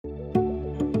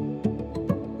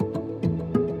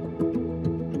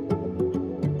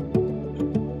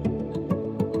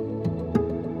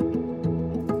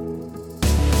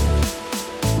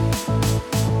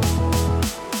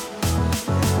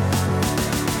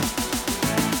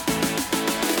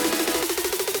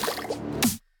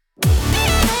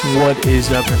What is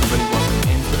up, everybody? Welcome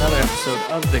into another episode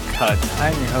of The Cut.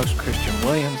 I'm your host, Christian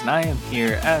Williams, and I am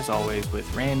here, as always, with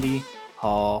Randy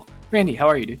Hall. Randy, how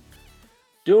are you, dude?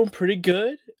 Doing pretty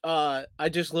good. I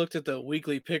just looked at the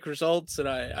weekly pick results, and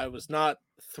I was not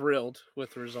thrilled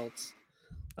with the results.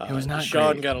 It was not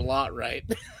Sean great. got a lot right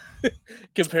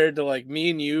compared to like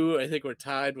me and you. I think we're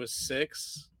tied with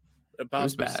 6,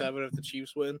 possibly bad. 7 if the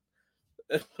Chiefs win.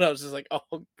 But I was just like,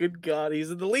 oh, good God,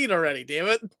 he's in the lead already. Damn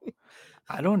it!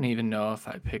 I don't even know if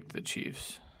I picked the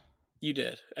Chiefs. You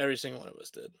did. Every single one of us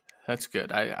did. That's good.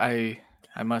 I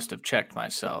must have checked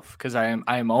myself because I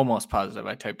am almost positive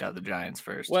I typed out the Giants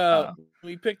first. Well,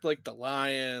 we picked like the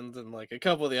Lions and like a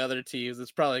couple of the other teams.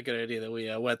 It's probably a good idea that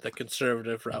we went the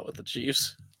conservative route with the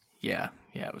Chiefs. Yeah,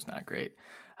 it was not great.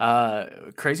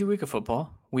 Crazy week of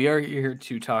football. We are here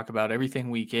to talk about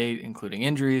everything week 8, including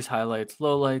injuries, highlights,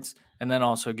 lowlights, and then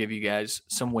also give you guys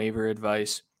some waiver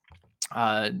advice.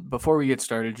 Before we get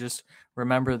started, just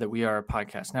remember that we are a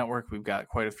podcast network. We've got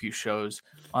quite a few shows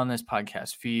on this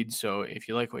podcast feed. So if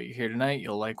you like what you hear tonight,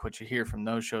 you'll like what you hear from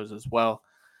those shows as well.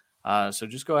 So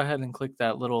just go ahead and click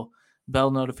that little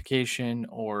bell notification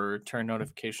or turn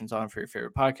notifications on for your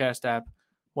favorite podcast app,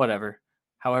 whatever,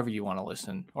 however you want to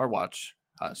listen or watch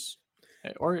us.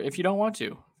 Or if you don't want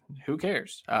to, who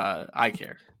cares? I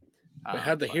care.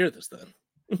 How'd they hear this then?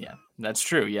 Yeah, that's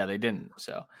true. Yeah, they didn't.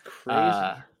 So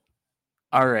crazy.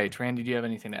 All right, Randy, do you have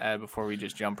anything to add before we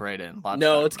just jump right in?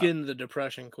 Let's get into the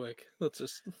depression quick. Let's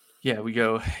just. Yeah, we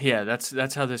go. Yeah,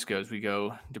 that's how this goes. We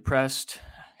go depressed,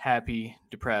 happy,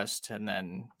 depressed, and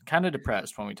then kind of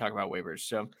depressed when we talk about waivers.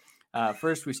 So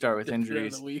first we start with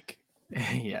injuries. Of the week.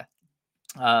 Yeah.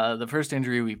 The first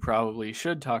injury we probably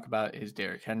should talk about is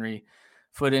Derrick Henry.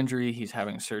 Foot injury. He's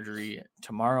having surgery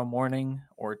tomorrow morning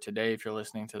or today if you're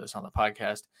listening to this on the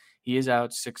podcast. He is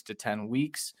out 6 to 10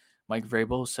 weeks. Mike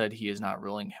Vrabel said he is not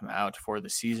ruling him out for the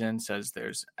season, says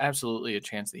there's absolutely a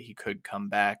chance that he could come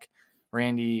back.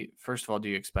 Randy, first of all, do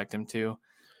you expect him to?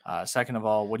 Second of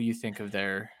all, what do you think of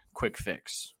their quick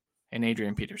fix in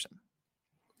Adrian Peterson?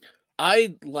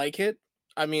 I like it.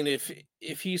 I mean, if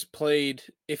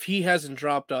he hasn't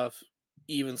dropped off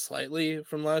even slightly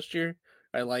from last year,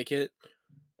 I like it.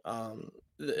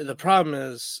 The problem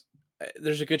is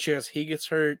there's a good chance he gets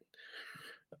hurt.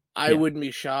 I wouldn't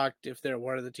be shocked if they're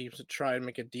one of the teams to try and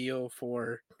make a deal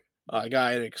for a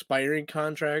guy at expiring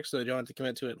contract so they don't have to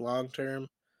commit to it long term.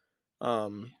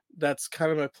 That's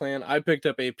kind of my plan. I picked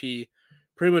up AP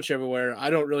pretty much everywhere. I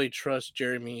don't really trust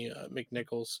Jeremy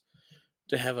McNichols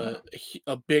to have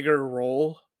a bigger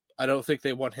role. I don't think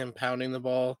they want him pounding the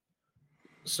ball.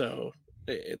 So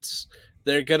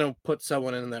they're going to put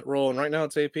someone in that role. And right now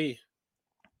it's AP.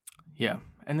 Yeah.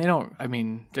 And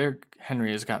Derrick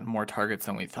Henry has gotten more targets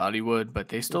than we thought he would, but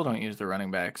they still don't use the running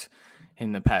backs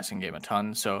in the passing game a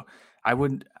ton. So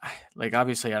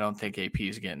obviously I don't think AP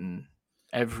is getting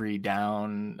every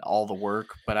down, all the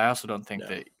work, but I also don't think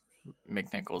that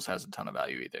McNichols has a ton of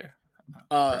value either.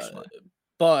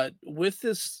 But with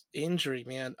this injury,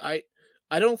 man, I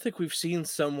don't think we've seen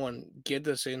someone get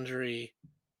this injury.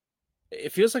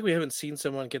 It feels like we haven't seen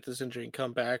someone get this injury and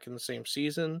come back in the same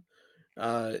season.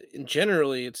 And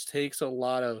generally, it takes a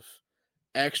lot of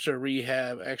extra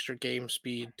rehab, extra game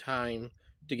speed time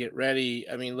to get ready.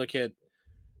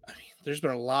 There's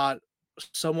been a lot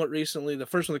somewhat recently. The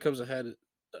first one that comes ahead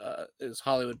is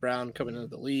Hollywood Brown coming into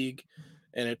the league,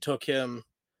 and it took him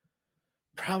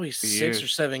probably 6 or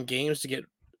 7 games to get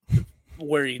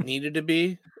where he needed to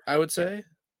be, I would say.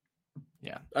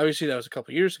 Yeah. Obviously, that was a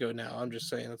couple years ago now. I'm just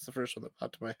saying that's the first one that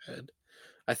popped in my head.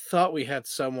 I thought we had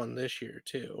someone this year,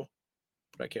 too,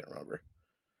 but I can't remember.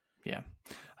 Yeah.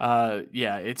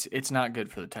 It's not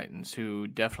good for the Titans, who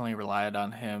definitely relied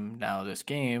on him. Now, this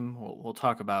game, we'll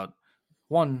talk about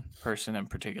one person in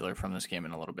particular from this game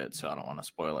in a little bit, so I don't want to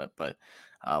spoil it, but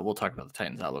we'll talk about the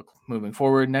Titans' outlook moving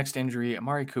forward. Next injury,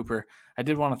 Amari Cooper. I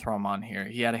did want to throw him on here.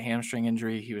 He had a hamstring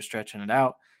injury. He was stretching it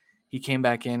out. He came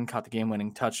back in, caught the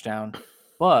game-winning touchdown,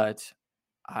 but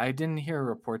I didn't hear a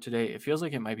report today. It feels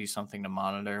like it might be something to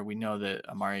monitor. We know that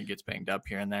Amari gets banged up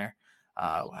here and there.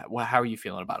 How are you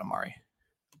feeling about Amari?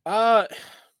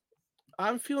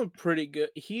 I'm feeling pretty good.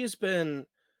 He has been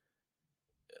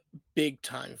big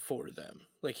time for them.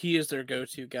 Like, he is their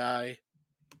go-to guy,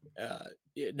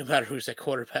 no matter who's at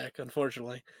quarterback,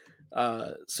 unfortunately.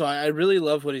 So I really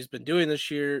love what he's been doing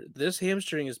this year. This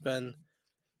hamstring has been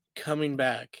coming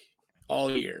back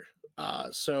all year.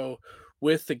 So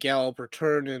with the Gallup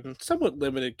return in somewhat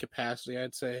limited capacity,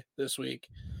 I'd say this week,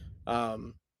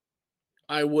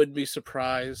 I would be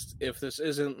surprised if this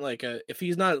isn't if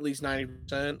he's not at least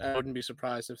 90%, I wouldn't be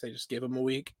surprised if they just give him a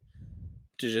week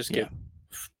to just get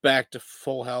back to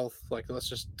full health. Like, let's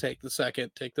just take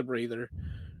the breather.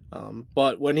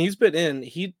 But when he's been in,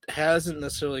 he hasn't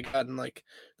necessarily gotten like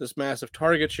this massive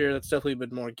target share. That's definitely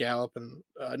been more Gallup and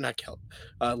not Gallup,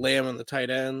 Lamb and the tight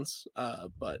ends.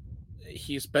 But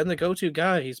he's been the go-to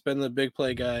guy. He's been the big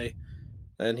play guy,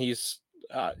 and he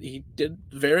did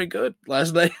very good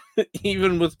last night,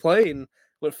 even with playing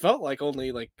what felt like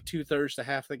only like 2/3 to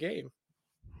half the game.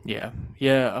 Yeah.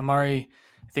 Yeah. Amari,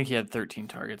 I think he had 13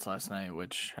 targets last night,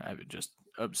 which I would just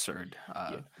absurd.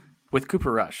 Yeah, With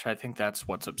Cooper Rush, I think that's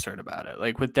what's absurd about it.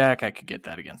 Like with Dak, I could get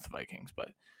that against the Vikings, but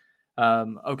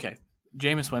okay.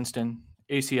 Jameis Winston,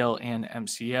 ACL and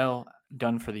MCL,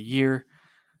 done for the year.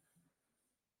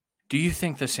 Do you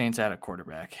think the Saints add a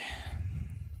quarterback?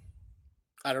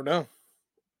 I don't know.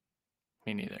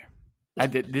 Me neither.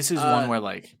 This is one Uh, where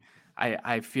like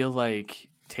I feel like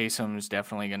Taysom's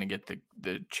definitely going to get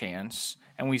the chance,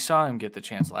 and we saw him get the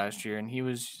chance last year, and he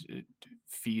was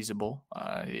feasible.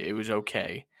 It was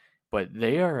okay, but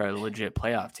they are a legit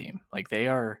playoff team. Like they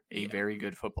are a yeah. very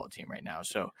good football team right now.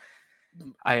 So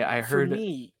M- I For heard.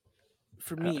 me,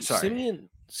 Sorry,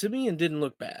 Simeon didn't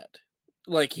look bad.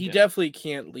 Like, he he didn't. definitely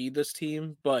can't lead this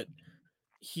team, but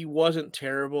he wasn't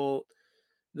terrible.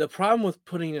 The problem with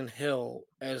putting in Hill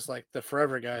as like the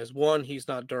forever guy is, one, he's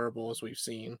not durable as we've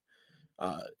seen.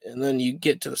 And then you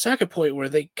get to the second point where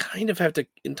they kind of have to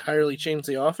entirely change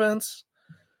the offense.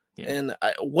 Yeah, And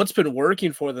what's been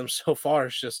working for them so far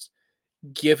is just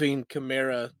giving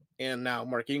Kamara and now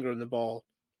Mark Ingram the ball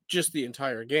just the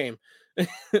entire game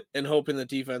and hoping the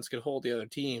defense can hold the other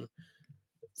team.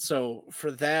 So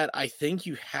for that, I think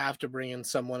you have to bring in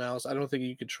someone else. I don't think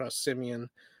you could trust Simeon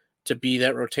to be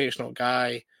that rotational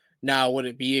guy. Now, would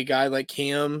it be a guy like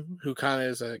Cam, who kind of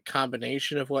is a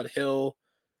combination of what Hill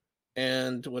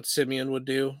and what Simeon would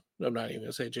do? I'm not even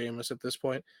going to say Jameis at this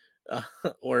point. Uh,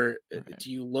 or right. do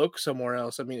you look somewhere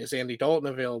else? I mean, is Andy Dalton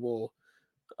available,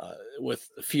 with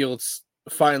Fields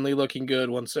finally looking good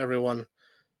once everyone,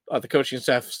 the coaching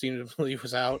staff seemed to believe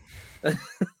was out?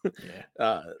 Yeah,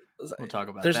 uh, we'll talk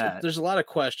about there's that. there's a lot of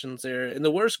questions there, and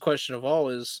the worst question of all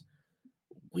is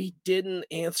we didn't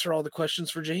answer all the questions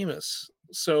for Jameis.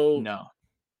 So No,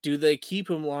 do they keep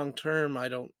him long term? I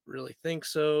don't really think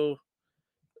so.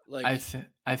 Like,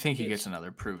 I think he gets it's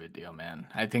another prove it deal, man.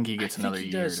 I think he I gets think another he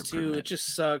year does to prove too. It it.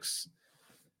 just sucks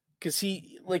because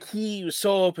he was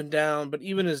so up and down, but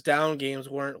even his down games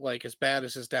weren't like as bad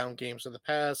as his down games of the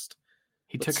past.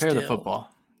 He But took care of the still, football.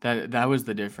 That was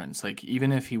the difference. Like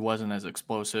even if he wasn't as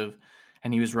explosive,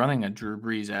 and he was running a Drew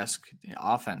Brees esque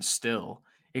offense still,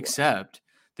 he was. except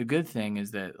the good thing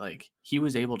is that like he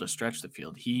was able to stretch the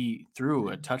field. He threw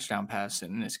a touchdown pass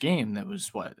in this game that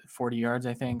was what 40 yards,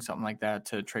 I think, something like that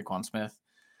to Traquan Smith.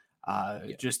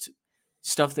 Yeah, Just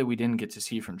stuff that we didn't get to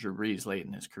see from Drew Brees late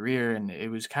in his career, and it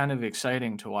was kind of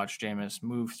exciting to watch Jameis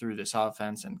move through this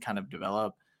offense and kind of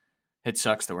develop. It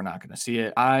sucks that we're not going to see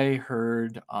it. I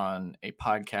heard on a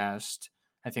podcast,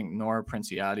 I think Nora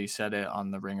Princiati said it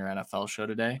on the Ringer NFL show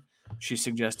today. She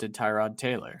suggested Tyrod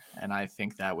Taylor, and I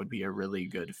think that would be a really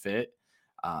good fit.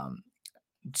 Um,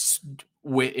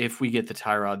 if we get the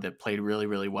Tyrod that played really,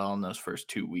 really well in those first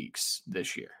 2 weeks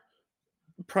this year,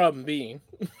 problem being,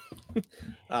 we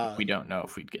um, don't know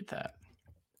if we'd get that.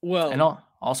 And well,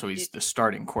 also, he's it, the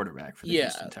starting quarterback for the yeah,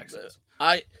 Houston Texans.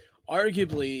 I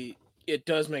arguably it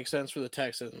does make sense for the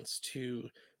Texans to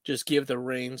just give the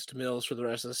reins to Mills for the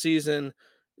rest of the season,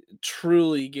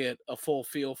 truly get a full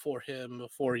feel for him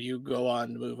before you go on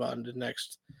to move on to the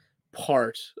next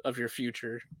part of your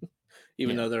future,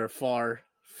 even Yeah, though they're far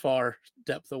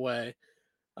depth away.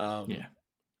 yeah, Um,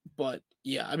 but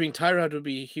yeah, I mean, Tyrod would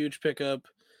be a huge pickup.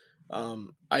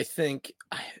 I think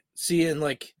seeing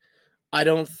like I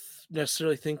don't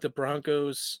necessarily think the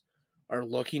Broncos are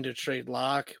looking to trade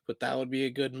Locke, but that would be a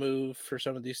good move for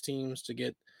some of these teams to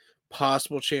get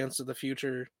possible chance of the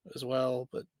future as well.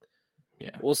 But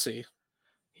yeah. we'll see.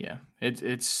 Yeah,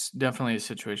 it's definitely a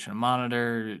situation to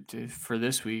monitor. For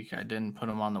this week, I didn't put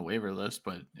him on the waiver list,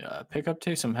 but pick up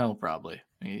Taysom Hill probably.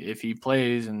 If he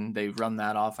plays and they run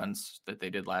that offense that they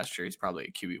did last year, he's probably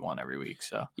a QB1 every week.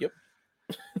 So Yep.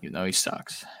 even though he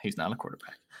sucks, he's not a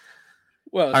quarterback.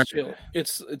 Well, All it's right.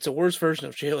 it's a worse version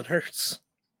of Jalen Hurts.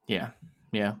 Yeah,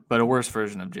 yeah, but a worse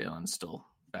version of Jalen's still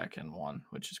back in one,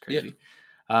 which is Yeah. crazy.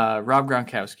 Rob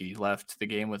Gronkowski left the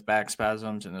game with back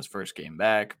spasms in his first game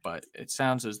back, but it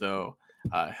sounds as though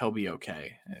he'll be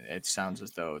okay. It sounds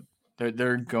as though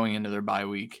they're going into their bye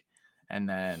week, and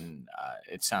then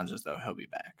it sounds as though he'll be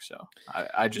back. So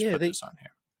I just Yeah, put this on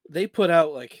here. they put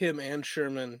out like him and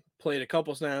Sherman played a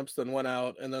couple snaps, then went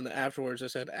out, and then afterwards they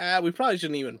said, we probably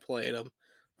shouldn't even play them.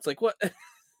 It's like, what?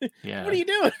 What are Yeah. you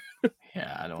doing?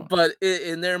 Yeah, I don't. But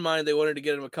in their mind, they wanted to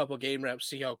get him a couple game reps,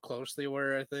 see how close they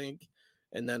were, I think,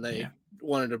 and then they Yeah.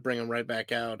 wanted to bring him right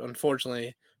back out.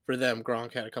 Unfortunately for them,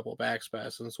 Gronk had a couple back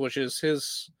spasms, which is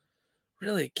his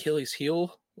really Achilles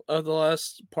heel of the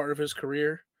last part of his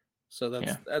career. So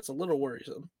Yeah. that's a little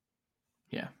worrisome.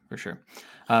 Yeah, for sure.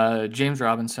 James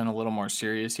Robinson, a little more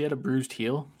serious. He had a bruised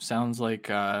heel. Sounds like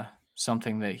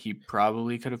something that he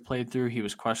probably could have played through. He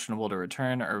was questionable to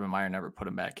return. Urban Meyer never put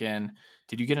him back in.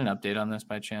 Did you get an update on this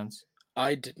by chance?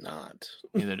 I did not.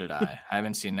 Neither did I. I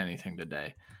haven't seen anything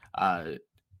today. Uh,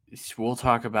 we'll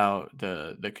talk about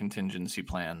the contingency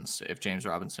plans if James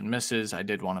Robinson misses. I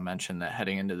did want to mention that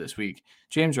heading into this week,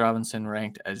 James Robinson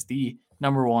ranked as the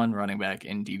number one running back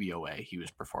in DVOA. He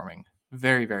was performing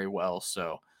very, very well.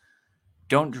 So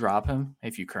don't drop him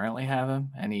if you currently have him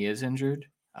and he is injured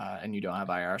and you don't have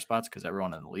IR spots because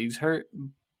everyone in the league's hurt. Yeah.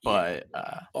 But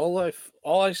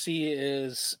All I see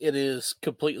is it is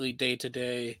completely day to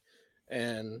day,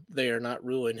 and they are not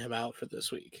ruling him out for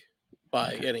this week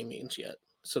by okay, any means yet.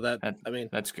 So that that I mean,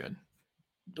 that's good.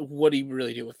 what do you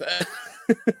really do with that?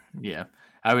 Yeah,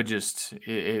 I would just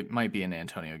it might be an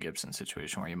Antonio Gibson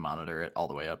situation where you monitor it all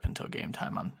the way up until game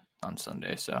time on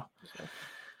Sunday. So Yeah.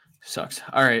 sucks.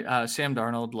 All right, Sam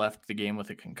Darnold left the game with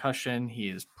a concussion. He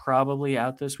is probably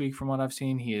out this week from what I've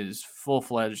seen. He is full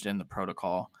fledged in the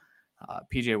protocol.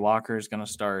 PJ Walker is going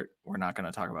to start. We're not going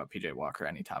to talk about PJ Walker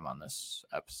anytime on this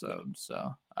No. episode.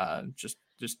 So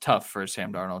just tough for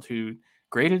Sam Darnold, who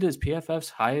graded as PFF's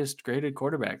highest graded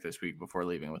quarterback this week before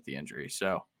leaving with the injury.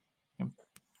 So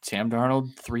Sam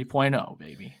Darnold 3.0,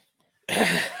 baby.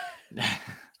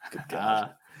 Good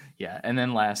God. Yeah. And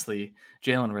then lastly,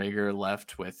 Jalen Rager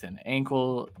left with an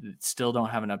ankle. Still don't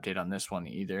have an update on this one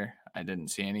either. I didn't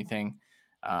see anything.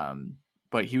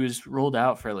 But he was ruled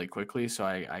out fairly quickly. So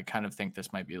I kind of think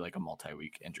this might be like a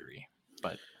multi-week injury.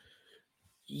 But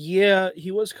Yeah,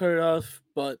 he was cut off,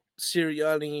 but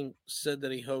Sirianni said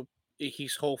that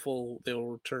he's hopeful they'll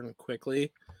return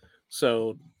quickly.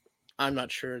 So I'm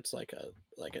not sure it's like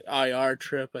an IR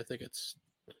trip. I think it's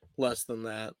less than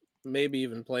that. Maybe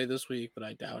even play this week, but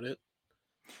I doubt it.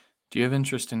 do you have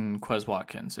interest in Quez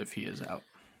Watkins if he is out?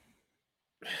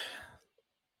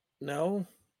 No,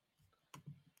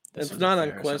 This it's is a not on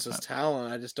fair Quest's assessment.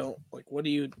 talent. I just don't like. What do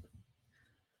you?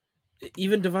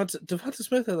 Even Devonta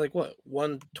Smith had like what,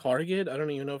 one target? I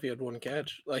don't even know if he had one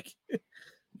catch. Like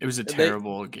It was a they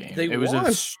terrible game. they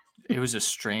won. It was a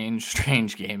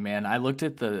strange game, man. I looked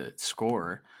at the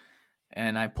score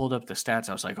and I pulled up the stats.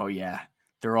 I was like, oh yeah,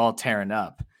 they're all tearing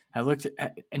up. I looked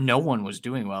at, and no one was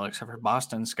doing well except for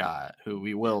Boston Scott, who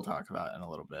we will talk about in a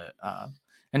little bit, and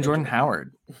And Jordan Jordan.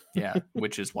 Howard. Yeah,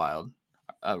 which is wild.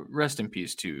 Rest in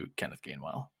peace to Kenneth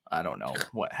Gainwell. I don't know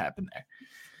what happened there.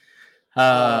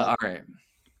 All right.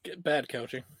 Bad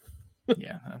coaching.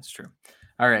 Yeah, that's true.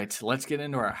 All right, let's get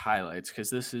into our highlights because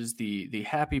this is the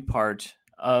happy part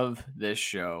of this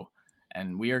show,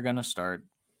 and we are going to start,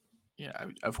 yeah,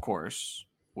 of course,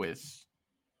 with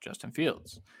Justin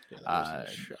Fields. Yeah, that was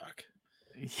a shock.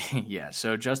 Yeah,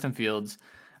 so Justin Fields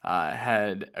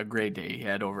had a great day. He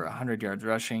had over 100 yards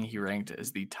rushing. He ranked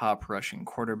as the top rushing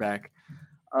quarterback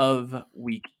of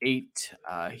week 8.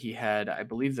 He had, I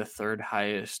believe, the third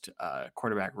highest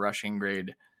quarterback rushing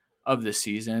grade of the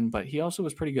season, but he also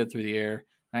was pretty good through the air.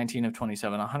 19 of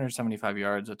 27, 175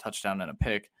 yards, a touchdown, and a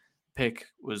pick. Pick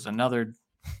was another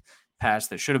pass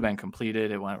that should have been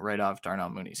completed. It went right off Darnell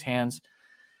Mooney's hands.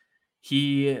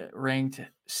 He ranked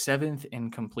 7th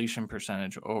in completion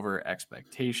percentage over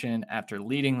expectation after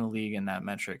leading the league in that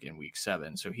metric in week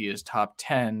 7. So he is top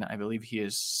 10. I believe he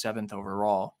is 7th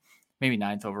overall, maybe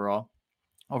 9th overall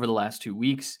over the last 2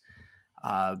 weeks.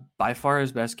 By far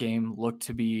his best game looked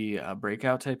to be a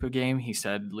breakout type of game. He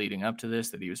said leading up to this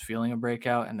that he was feeling a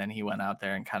breakout, and then he went out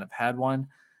there and kind of had one.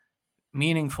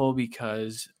 Meaningful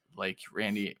because, like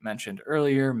Randy mentioned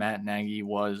earlier, Matt Nagy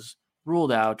was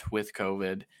ruled out with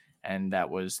COVID, and that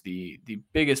was the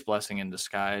biggest blessing in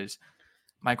disguise.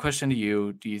 My question to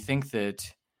you, do you think that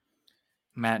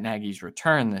Matt Nagy's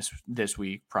return this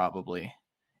week probably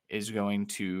is going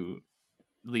to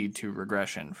lead to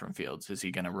regression from Fields? Is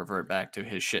he going to revert back to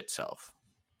his shit self?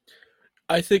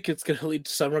 I think it's going to lead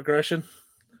to some regression.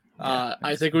 Yeah,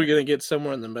 I think we're going to get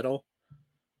somewhere in the middle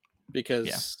yeah,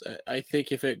 because I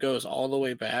think if it goes all the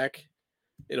way back,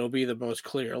 it'll be the most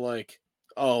clear. Like,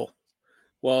 oh,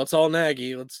 well, it's all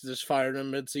Nagy. Let's just fire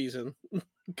him mid-season yeah,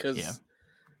 because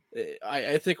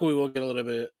I think we will get a little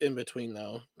bit in between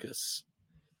though because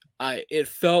it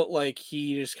felt like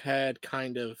he just had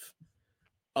kind of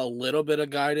a little bit of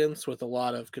guidance with a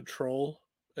lot of control,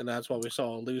 and that's why we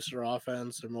saw a looser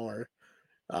offense and more.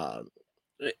 Um,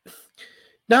 it,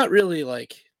 not really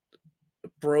like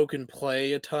broken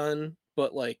play a ton,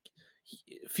 but like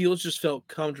Fields just felt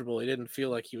comfortable. He didn't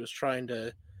feel like he was trying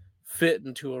to fit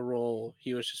into a role.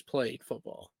 He was just playing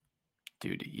football.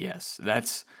 Dude, yes.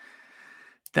 That's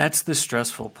the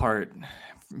stressful part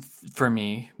for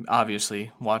me, obviously,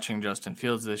 watching Justin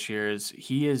Fields this year is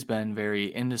he has been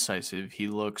very indecisive. He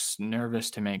looks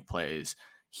nervous to make plays.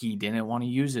 He didn't want to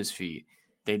use his feet.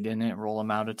 They didn't roll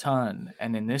him out a ton.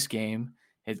 And in this game,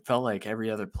 it felt like every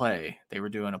other play, they were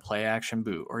doing a play action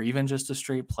boot or even just a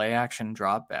straight play action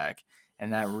drop back.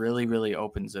 And that really, really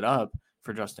opens it up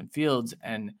for Justin Fields.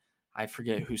 And I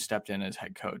forget who stepped in as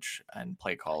head coach and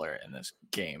play caller in this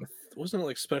game. Wasn't it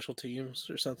like special teams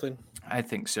or something? I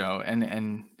think so,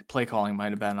 and play calling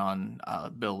might have been on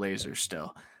Bill Lazor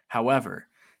still. However,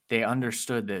 they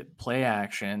understood that play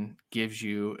action gives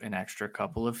you an extra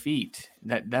couple of feet.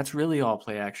 That's really all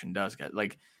play action does.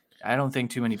 Like, I don't think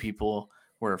too many people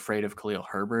were afraid of Khalil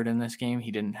Herbert in this game.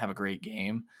 He didn't have a great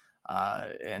game,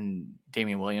 and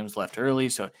Damian Williams left early,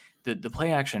 so the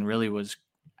play action really was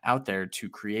out there to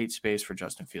create space for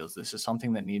Justin Fields. This is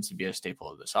something that needs to be a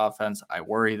staple of this offense. I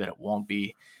worry that it won't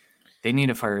be. They need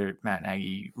to fire Matt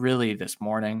Nagy really this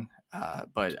morning,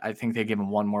 but I think they give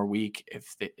him one more week.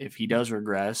 If he does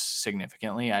regress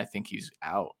significantly, I think he's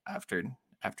out after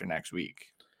next week.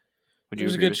 Would you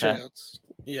There's a agree good with that? chance.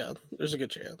 Yeah, there's a good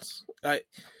chance.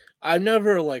 I'm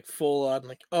never like full on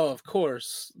like, oh, of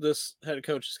course this head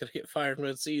coach is gonna get fired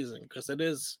mid-season because it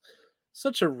is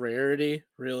such a rarity,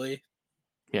 really.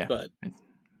 Yeah, But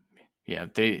yeah.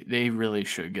 They really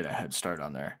should get a head start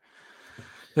on their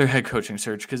head coaching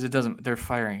search because it doesn't. They're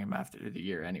firing him after the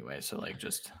year anyway. So like,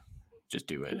 just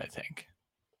do it. I think.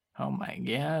 Oh my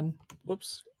god.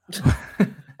 whoops.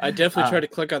 I definitely tried uh, to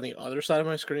click on the other side of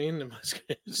my screen, and my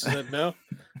screen just said no.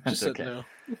 that's Just said okay. no.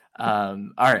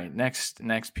 All right, next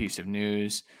piece of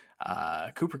news.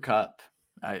 Cooper Cup.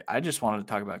 I just wanted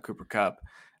to talk about Cooper Cup.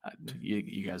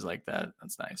 You guys like that?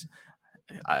 That's nice.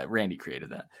 Randy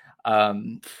created that.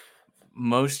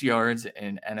 Most yards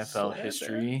in NFL Slander.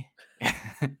 history.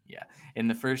 Yeah, in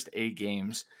the first 8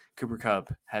 games, Cooper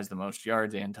Cup has the most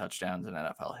yards and touchdowns in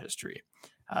NFL history.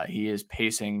 He is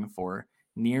pacing for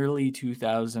nearly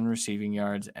 2,000 receiving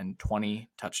yards and 20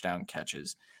 touchdown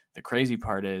catches. The crazy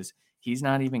part is he's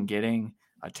not even getting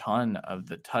a ton of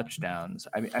the touchdowns.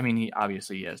 I mean, he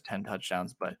obviously has 10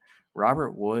 touchdowns, but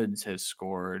Robert Woods has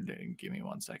scored. Give me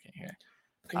 1 second here.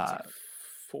 I think it's like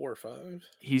 4 or 5.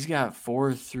 He's got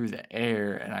 4 through the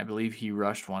air, and I believe he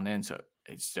rushed one in. So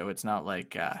it's not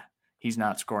like he's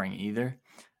not scoring either.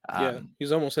 Yeah,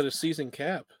 he's almost at his season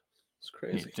cap. It's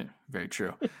crazy. Yeah, very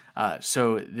true.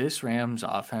 So this Rams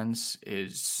offense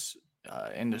is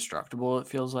indestructible. It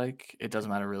feels like it doesn't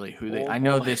matter really who they. Oh I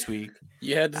know boy. this week.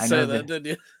 You had to I say know that, that.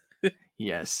 didn't you?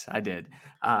 Yes, I did.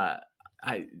 I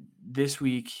this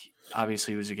week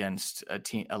obviously was against a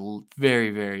very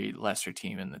very lesser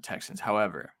team in the Texans.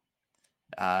 However,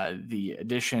 the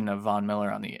addition of Von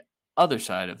Miller on the other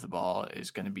side of the ball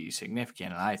is going to be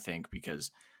significant, I think,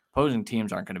 because opposing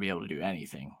teams aren't going to be able to do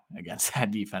anything against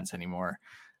that defense anymore.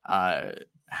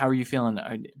 How are you feeling?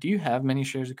 Do you have many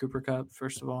shares of Cooper Cup,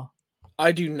 first of all?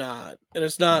 I do not. And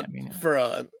it's Yeah, not I mean, for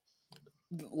a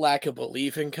lack of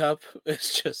belief in Cup.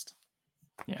 It's just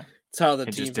yeah, it's how the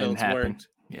it team just didn't builds happen. worked.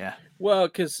 Yeah, Well,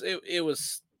 because it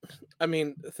was, I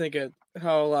mean, think of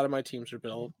how a lot of my teams are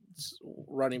built. It's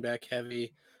running back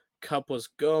heavy. Cup was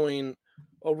going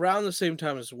around the same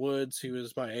time as Woods, who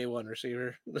was my A1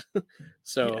 receiver.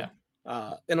 So,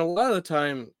 yeah, and a lot of the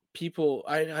time, people,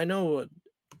 I know what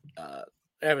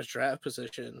average draft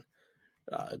position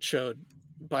it showed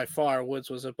by far Woods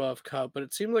was above Cup, but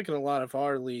it seemed like in a lot of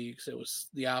our leagues, it was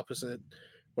the opposite,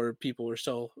 where people were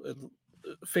still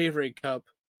favoring Cup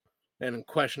and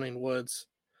questioning Woods.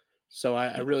 So I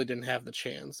yeah, really didn't have the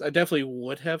chance. I definitely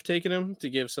would have taken him to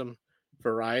give some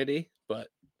variety, but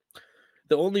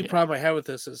the only yeah, problem I have with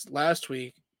this is last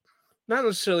week, not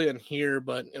necessarily on here,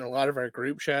 but in a lot of our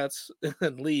group chats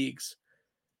and leagues,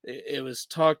 it was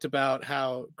talked about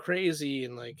how crazy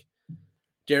and like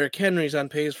Derrick Henry's on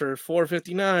pace for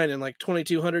 459 and like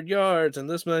 2,200 yards and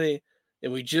this many.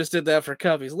 And we just did that for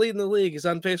Cup. He's leading the league. He's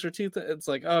on pace for two. It's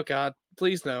like, oh God,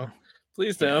 please no,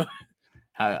 please yeah. no.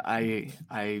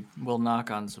 I will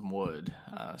knock on some wood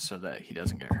so that he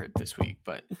doesn't get hurt this week.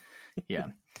 But yeah,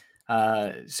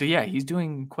 so yeah, he's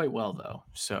doing quite well though.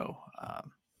 So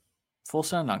full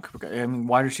send on Cooper Kupp. I mean,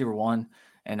 wide receiver 1,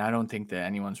 and I don't think that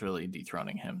anyone's really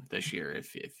dethroning him this year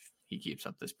if he keeps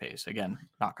up this pace. Again,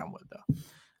 knock on wood though.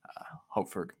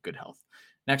 Hope for good health.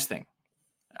 Next thing,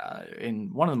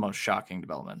 in one of the most shocking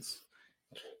developments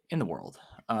in the world,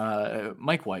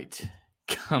 Mike White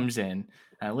comes in.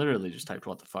 I literally just typed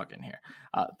what the fuck in here.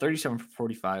 37 for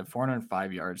 45,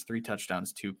 405 yards, 3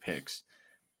 touchdowns, 2 picks.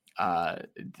 The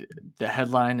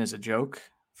headline is a joke,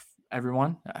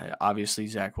 everyone. Obviously,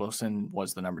 Zach Wilson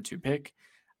was the number 2 pick.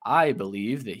 I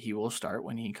believe that he will start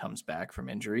when he comes back from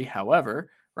injury. However,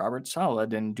 Robert Saleh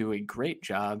didn't do a great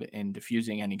job in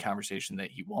diffusing any conversation that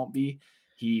he won't be.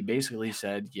 He basically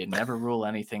said, you never rule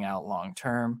anything out long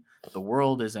term. The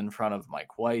world is in front of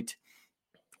Mike White.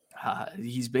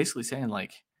 He's basically saying,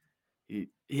 like,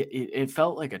 it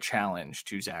felt like a challenge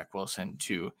to Zach Wilson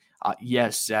to,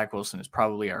 yes, Zach Wilson is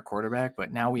probably our quarterback,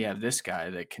 but now we have this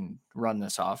guy that can run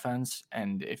this offense.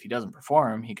 And if he doesn't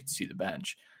perform, he could see the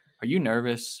bench. Are you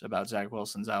nervous about Zach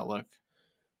Wilson's outlook?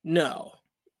 No.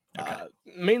 Okay.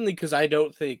 Mainly because I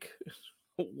don't think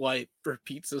White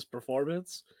repeats his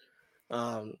performance.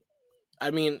 I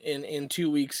mean, in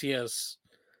 2 weeks, he has,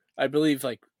 I believe,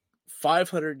 like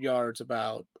 500 yards,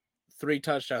 about 3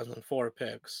 touchdowns and 4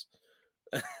 picks.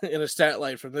 And a stat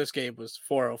line from this game was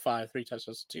 405, 3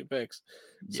 touchdowns, 2 picks.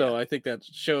 So Yeah. I think that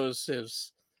shows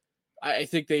his. I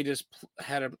think they just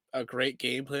had a great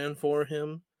game plan for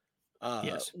him,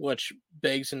 Yes. which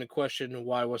begs into question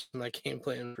why wasn't that game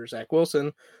plan for Zach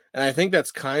Wilson? And I think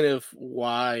that's kind of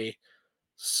why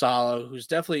Saleh, who's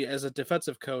definitely, as a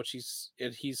defensive coach,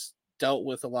 he's dealt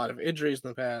with a lot of injuries in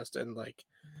the past and like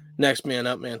next man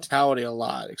up mentality a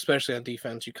lot, especially on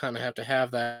defense. You kind of have to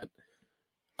have that.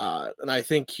 And I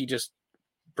think he just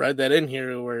bred that in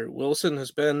here where Wilson has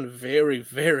been very,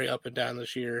 very up and down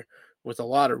this year with a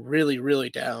lot of really, really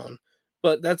down.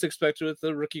 But that's expected with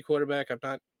the rookie quarterback. I'm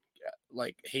not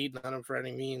like hating on him for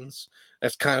any means.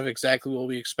 That's kind of exactly what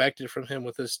we expected from him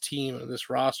with this team and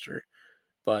this roster.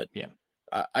 But Yeah.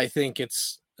 I think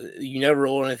it's, you never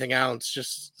roll anything out. It's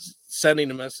just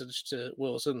sending a message to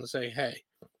Wilson to say, hey,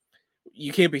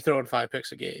 you can't be throwing 5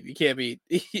 picks a game. You can't be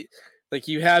like,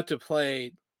 you have to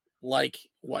play like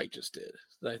White just did.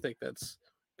 I think that's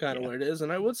kind of Yeah. what it is.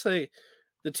 And I would say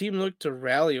the team looked to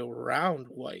rally around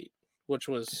White, which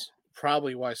was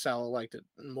probably why Salah liked it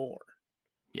more.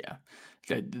 Yeah.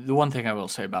 The one thing I will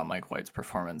say about Mike White's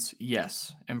performance,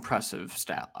 yes, impressive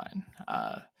stat line.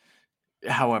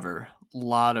 However,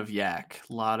 lot of yak,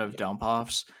 lot of dump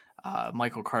offs.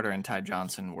 Michael Carter and Ty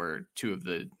Johnson were 2 of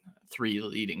the 3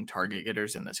 leading target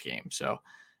getters in this game. So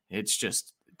it's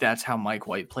just, that's how Mike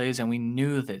White plays. And we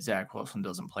knew that Zach Wilson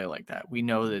doesn't play like that. We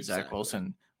know that Zach Exactly.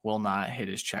 Wilson will not hit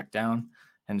his check down.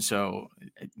 And so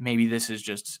maybe this is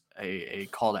just a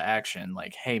call to action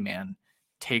like, hey, man,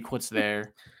 take what's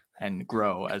there and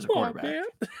grow as a Come on,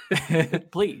 quarterback. man.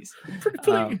 Please.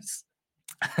 Please.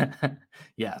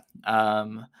 Yeah.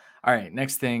 All right.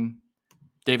 Next thing,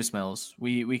 Davis Mills.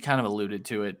 We kind of alluded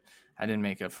to it. I didn't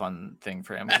make a fun thing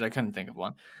for him because I couldn't think of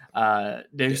one.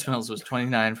 Davis Yeah. Mills was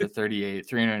 29 for 38,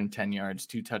 310 yards,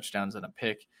 2 touchdowns, and a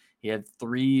pick. He had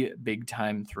 3 big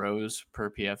time throws per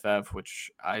PFF,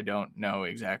 which I don't know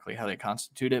exactly how they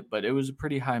constitute it, but it was a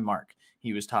pretty high mark.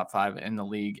 He was top 5 in the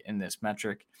league in this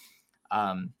metric.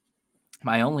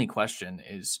 My only question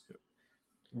is,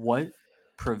 what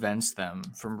prevents them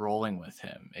from rolling with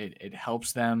him? It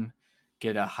helps them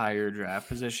get a higher draft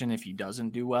position if he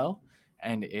doesn't do well,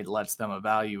 and it lets them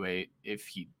evaluate if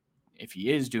he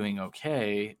is doing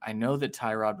okay. I know that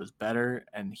Tyrod was better,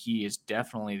 and he is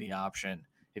definitely the option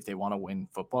if they want to win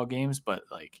football games, but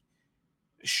like,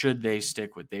 should they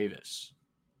stick with Davis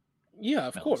Yeah,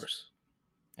 of Mills? course.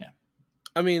 Yeah.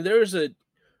 I mean,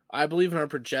 I believe in our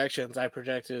projections, I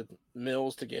projected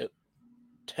Mills to get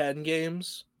 10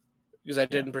 games because I Yeah.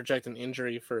 didn't project an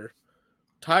injury for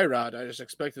Tyrod. I just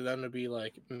expected them to be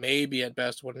like maybe at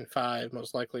best 1-5,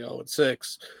 most likely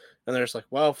 0-6. And they're just like,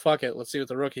 well, fuck it. Let's see what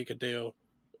the rookie could do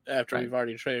after Right. we've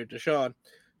already traded Deshaun.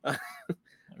 Right.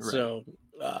 So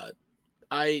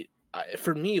I,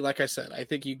 for me, like I said, I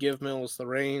think you give Mills the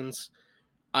reins.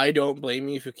 I don't blame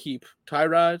you if you keep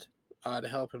Tyrod to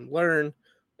help him learn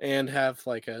and have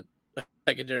like a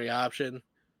secondary option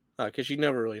because you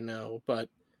never really know. But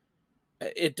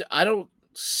I don't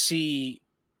see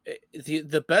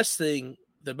the best thing,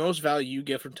 the most value you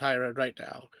get from Tyrod right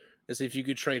now is if you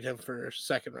could trade him for a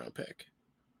 2nd-round pick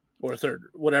or a third,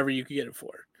 whatever you could get it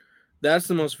for. That's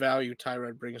the most value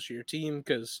Tyrod brings to your team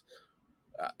because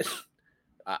uh,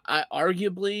 I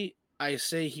arguably I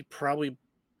say he probably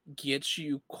gets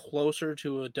you closer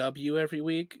to a W every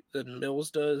week than Mills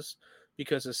does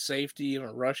because of safety and a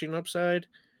rushing upside.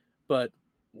 But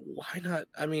why not?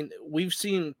 I mean, we've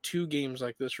seen 2 games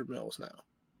like this for Mills now,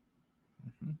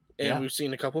 Mm-hmm. and Yeah. we've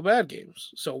seen a couple bad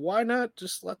games. So why not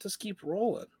just let this keep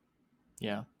rolling?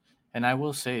 Yeah. And I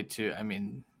will say too, I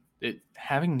mean,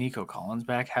 having Nico Collins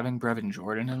back, having Brevin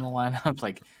Jordan in the lineup,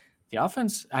 like, The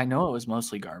offense, I know it was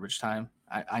mostly garbage time.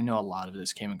 I know a lot of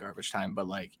this came in garbage time, but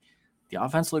like the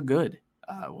offense looked good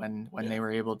when Yeah, they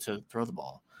were able to throw the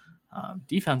ball.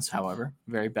 Defense, however,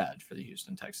 very bad for the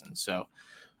Houston Texans. So,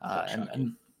 quite shocking.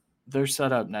 and they're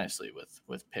set up nicely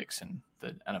with picks in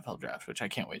the NFL draft, which I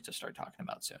can't wait to start talking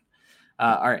about soon.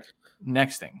 All right,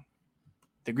 next thing,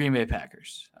 the Green Bay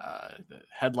Packers. The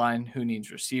headline: Who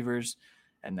needs receivers?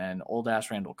 And then old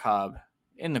ass Randall Cobb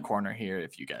in the corner here.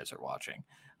 If you guys are watching,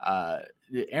 uh,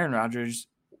 Aaron Rodgers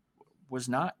was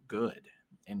not good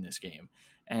in this game,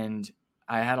 and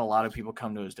I had a lot of people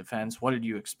come to his defense. What did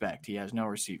you expect? He has no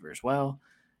receivers. Well,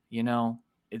 you know,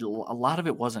 a lot of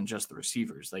it wasn't just the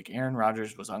receivers. Like Aaron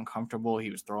Rodgers was uncomfortable. He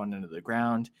was thrown into the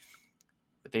ground.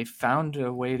 But they found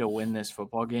a way to win this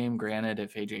football game. Granted,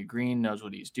 if AJ Green knows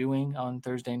what he's doing on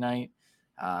Thursday night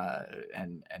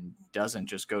and doesn't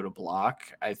just go to block,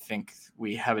 I think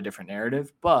we have a different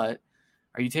narrative. But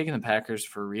are you taking the Packers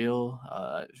for real,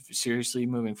 seriously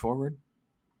moving forward?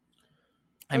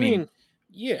 I I mean, mean,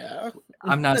 yeah,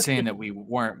 I'm not saying that we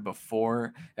weren't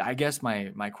before. I guess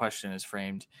my question is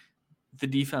framed. The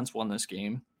defense won this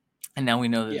game, and now we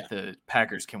know that yeah. the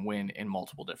Packers can win in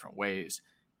multiple different ways.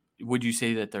 Would you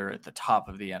say that they're at the top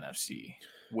of the NFC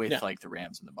with No, like the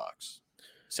Rams and the Bucks?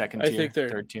 Second I tier, think they're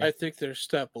third tier? I think they're a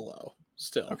step below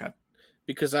still Okay.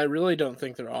 because I really don't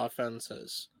think their offense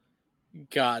has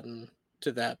gotten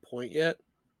to that point yet.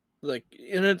 Like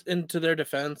into their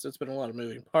defense, it's been a lot of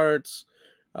moving parts.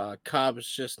 Cobb is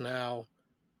just now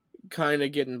kind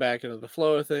of getting back into the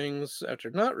flow of things after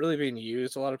not really being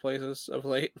used a lot of places of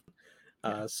late.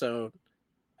 Yeah. So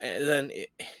and then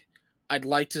I'd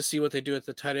like to see what they do at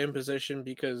the tight end position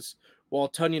because while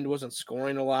Tunyon wasn't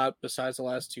scoring a lot besides the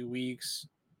last 2 weeks,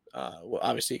 well,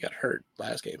 obviously he got hurt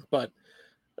last game, but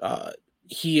uh,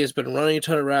 he has been running a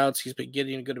ton of routes. He's been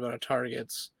getting a good amount of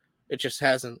targets. It just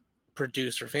hasn't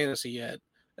produced for fantasy yet,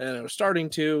 and it was starting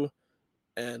to.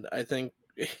 And I think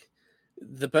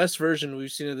the best version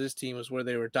we've seen of this team was where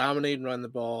they were dominating, run the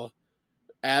ball.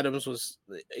 Adams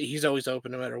he's always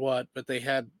open no matter what, but they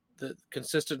had the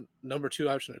consistent number two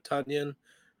option of Tunyon.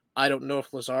 I don't know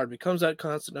if Lazard becomes that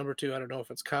constant number two. I don't know if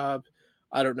it's Cobb.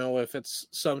 I don't know if it's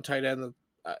some tight end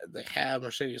that they have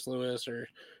Mercedes Lewis or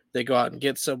they go out and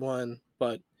get someone.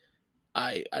 But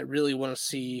I really want to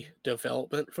see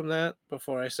development from that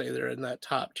before I say they're in that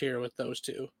top tier with those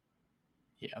two.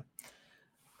 Yeah.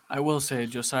 I will say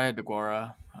Josiah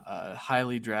DeGuara,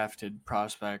 highly drafted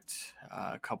prospect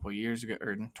a couple years ago,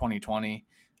 or in 2020,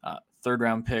 third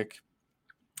round pick,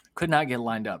 could not get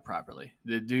lined up properly.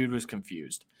 The dude was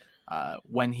confused.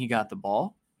 When he got the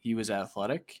ball, he was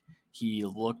athletic. He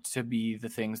looked to be the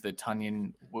things that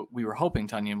we were hoping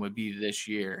Tunyon would be this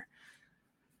year.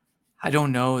 I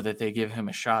don't know that they give him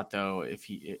a shot though. If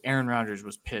Aaron Rodgers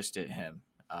was pissed at him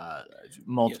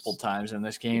multiple Yes. times in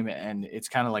this game, and it's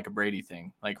kind of like a Brady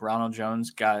thing. Like Ronald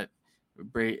Jones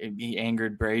he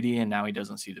angered Brady, and now he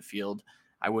doesn't see the field.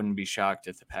 I wouldn't be shocked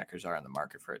if the Packers are on the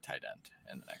market for a tight end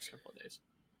in the next couple of days.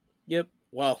 Yep.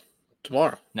 Well,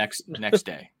 tomorrow. Next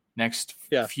day, next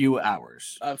Yeah. few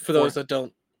hours. For those that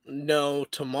don't know,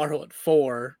 tomorrow at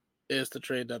 4 is the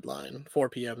trade deadline, 4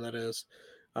 p.m. That is.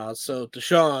 So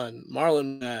Deshaun,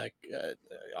 Marlon Mack,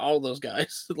 all those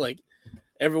guys, like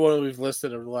everyone we've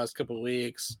listed over the last couple of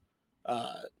weeks,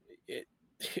 uh, it,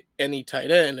 any tight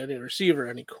end, any receiver,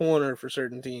 any corner for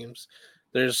certain teams,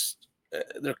 there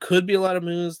could be a lot of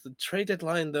moves. The trade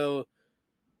deadline though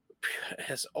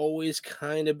has always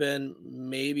kind of been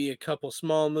maybe a couple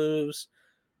small moves,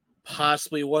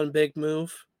 possibly one big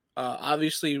move.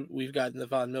 Obviously, we've gotten the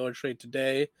Von Miller trade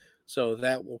today, so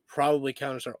that will probably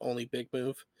count as our only big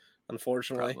move,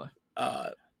 unfortunately. Probably.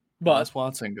 But Unless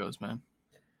Watson goes, man.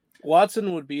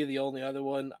 Watson would be the only other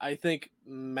one. I think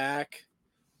Mac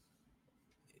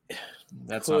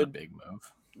That's not a could, big move.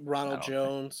 I Ronald don't think.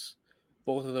 Jones,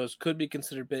 both of those could be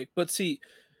considered big. But see,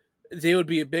 they would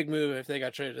be a big move if they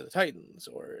got traded to the Titans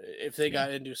or if they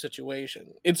got into a situation.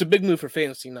 It's a big move for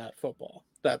fantasy, not football.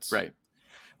 That's Right.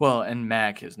 Well, and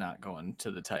Mac is not going to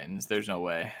the Titans. There's no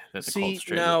way that the Colts see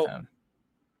traded now. him.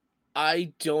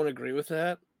 I don't agree with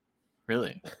that.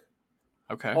 Really?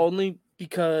 Okay. Only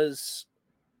because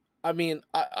I mean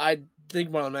I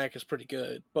think Marlon Mack is pretty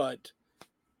good, but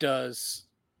does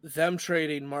them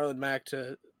trading Marlon Mack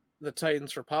to the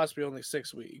Titans for possibly only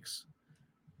 6 weeks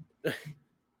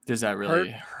Does that hurt?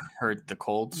 really hurt the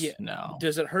Colts? Yeah. No.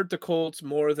 Does it hurt the Colts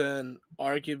more than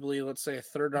arguably, let's say, a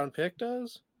third round pick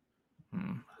does I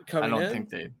coming don't in?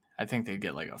 think I think they'd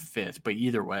get like a fifth, but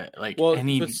either way, like Well,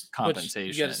 any but you got to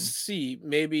compensation. see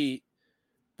maybe.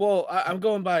 Well, I'm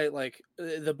going by like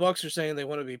the Bucks are saying they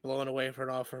want to be blown away for an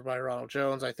offer by Ronald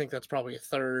Jones. I think that's probably a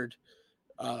third.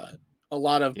 A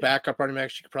lot of Yeah. backup running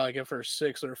backs you could probably get for a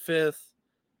 6th or 5th.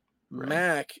 Right.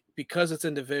 Mac, because it's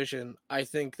in division, I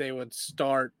think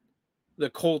the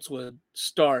Colts would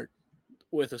start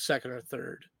with a second or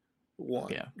third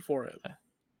one Yeah. for him. That's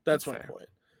That's my fair. point.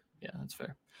 Yeah, that's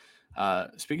fair.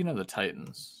 Speaking of the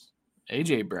Titans,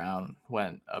 AJ Brown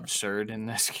went absurd in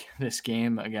this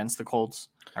game against the Colts.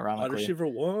 Wide Ironically, receiver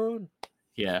 1.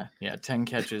 yeah, 10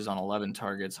 catches on 11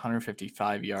 targets,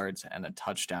 155 yards, and a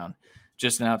touchdown.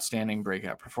 Just an outstanding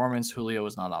breakout performance. Julio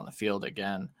was not on the field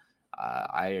again.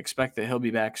 I expect that he'll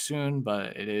be back soon,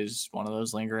 but it is one of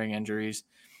those lingering injuries.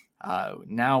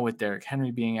 Now, with Derrick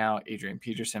Henry being out, Adrian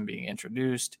Peterson being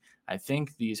introduced, I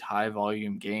think these high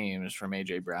volume games from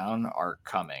AJ Brown are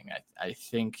coming. I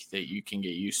think that you can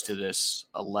get used to this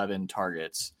 11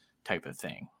 targets type of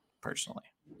thing, personally.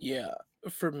 Yeah,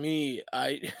 for me,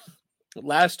 I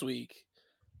last week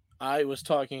I was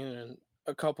talking in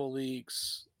a couple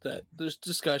leagues that there's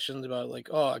discussions about like,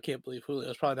 oh, I can't believe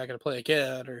Julio's probably not going to play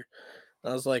again, or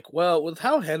I was like, well, with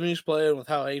how Henry's playing, with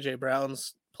how AJ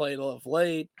Brown's played of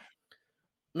late,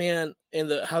 man,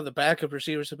 and how the backup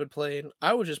receivers have been playing,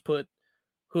 I would just put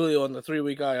Julio on the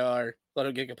 3-week IR, let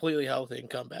him get completely healthy and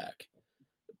come back.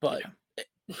 But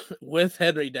Yeah, with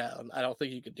Henry down, I don't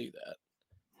think you could do that.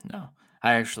 no,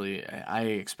 I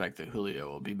expect that Julio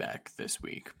will be back this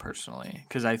week personally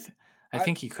because I I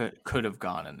think he could have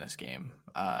gone in this game.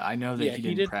 I know that Yeah,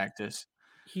 he didn't practice.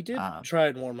 he did Um, try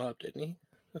and warm up, didn't he?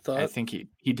 I I thought. think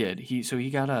he did. He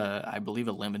got I believe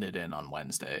a limited in on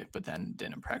Wednesday, but then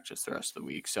didn't practice the rest of the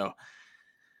week. So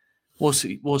we'll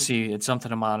see. We'll see. It's something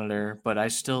to monitor, but I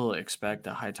still expect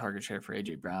a high target share for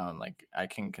AJ Brown. Like I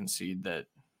can concede that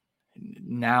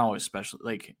now, especially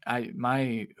like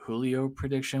my Julio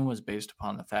prediction was based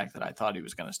upon the fact that I thought he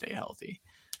was going to stay healthy.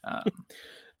 Um,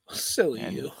 Silly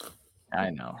and you. I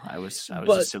know I was a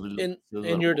But silly, in silly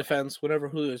little your boy. defense, whenever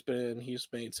Julio's been in, he's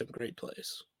made some great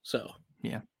plays. So,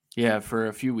 Yeah. Yeah, for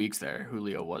a few weeks there,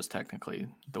 Julio was technically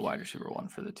the wide receiver one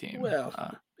for the team. well,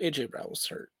 AJ Brown was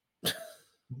hurt.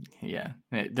 Yeah,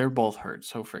 they're both hurt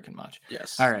so freaking much. All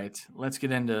Yes. right, let's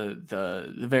get into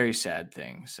the very sad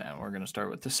things, and we're going to start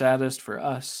with the saddest for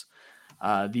us,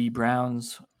 the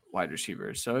Browns wide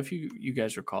receivers. So if you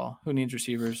guys recall, who needs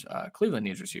receivers? Cleveland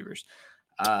needs receivers.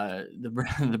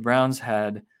 The Browns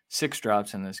had 6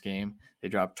 drops in this game. They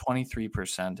dropped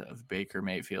 23% of Baker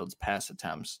Mayfield's pass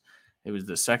attempts. It was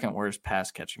the second worst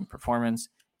pass catching performance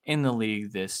in the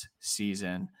league this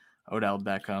season. Odell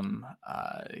Beckham,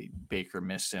 Baker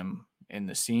missed him in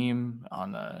the seam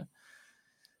on the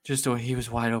just he was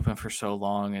wide open for so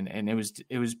long, and it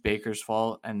was Baker's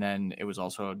fault, and then it was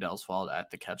also Odell's fault at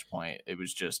the catch point. It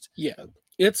was just Yeah.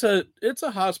 It's a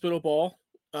hospital ball.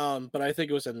 But I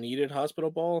think it was a needed hospital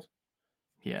ball.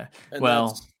 yeah. And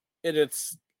Well,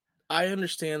 it's I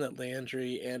understand that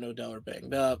Landry and Odell are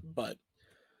banged up, but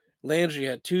Landry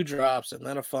had 2 drops and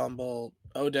then a fumble.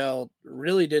 Odell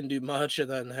really didn't do much and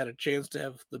then had a chance to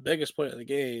have the biggest play of the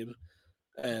game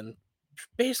and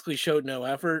basically showed no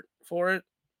effort for it.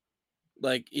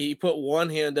 Like he put one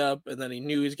hand up and then he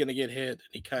knew he was going to get hit and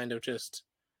he kind of just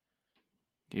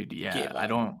dude, yeah, gave I up.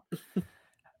 don't.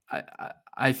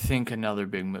 I think another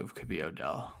big move could be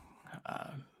Odell.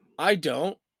 Uh, I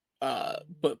don't.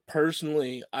 But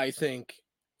personally, I think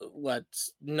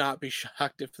let's not be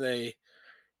shocked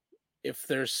if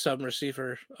there's some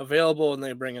receiver available and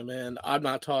they bring him in. I'm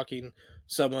not talking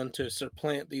someone to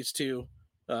supplant these two,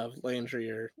 Landry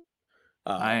or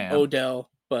I am. Odell,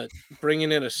 but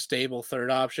bringing in a stable third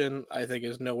option, I think,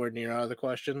 is nowhere near out of the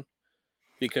question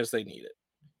because they need it.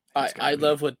 It's got I to be.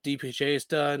 love what DPJ has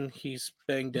done. He's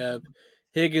banged up.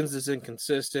 Higgins is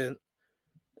inconsistent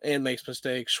and makes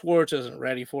mistakes. Schwartz isn't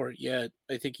ready for it yet.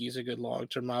 I think he's a good long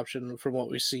term option from what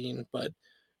we've seen, but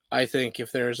I think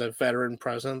if there's a veteran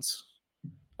presence,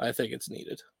 I think it's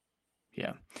needed.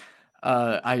 Yeah.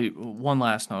 I one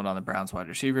last note on the Browns wide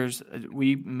receivers.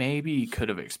 We maybe could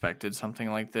have expected something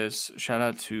like this. Shout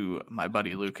out to my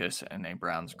buddy Lucas in a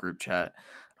Browns group chat.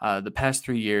 The past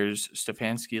 3 years,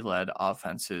 Stefanski led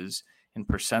offenses in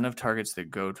percent of targets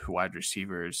that go to wide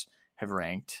receivers have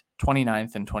ranked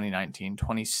 29th in 2019,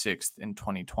 26th in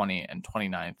 2020, and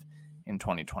 29th in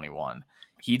 2021.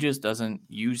 He just doesn't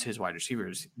use his wide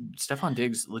receivers. Stephon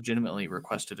Diggs legitimately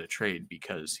requested a trade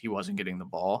because he wasn't getting the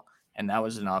ball, and that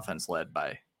was an offense led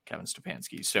by Kevin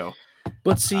Stefanski. So,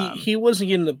 But see, um, he wasn't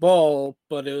getting the ball,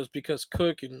 but it was because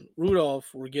Cook and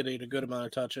Rudolph were getting a good amount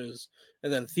of touches,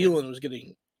 and then yeah, Thielen was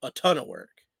getting a ton of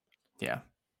work. yeah,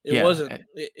 It yeah. wasn't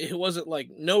it wasn't like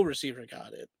no receiver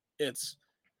got it. It's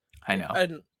I know.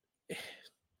 and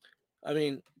I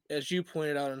mean, as you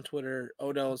pointed out on Twitter,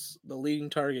 Odell's the leading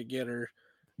target getter.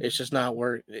 It's just not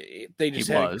work. They He just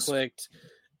hadn't was. clicked.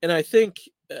 And I think,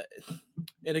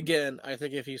 and again, I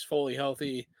think if he's fully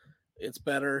healthy, it's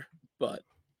better. But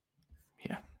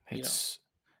Yeah, you know,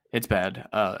 it's bad.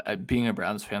 Being a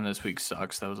Browns fan this week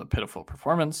sucks. That was a pitiful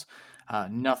performance.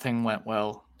 Nothing went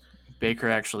well. Baker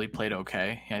actually played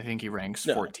okay. I think he ranks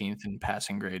no, 14th in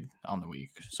passing grade on the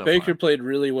week so Baker far. played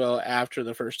really well after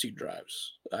the first two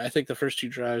drives. I think the first two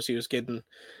drives he was getting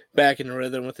back in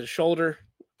rhythm with his shoulder.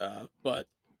 But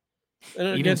and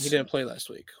Even again, he didn't play last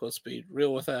week. Let's be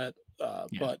real with that. yeah,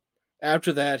 But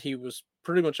after that, he was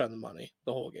pretty much on the money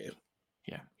the whole game.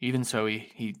 yeah. Even so,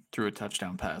 he threw a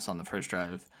touchdown pass on the first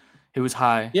drive. It was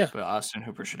high, Yeah, but Austin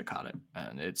Hooper should have caught it,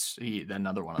 and it's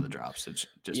another one of the drops. It's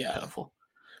just yeah. pitiful.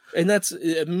 And that's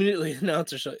immediately the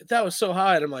announcer said, that was so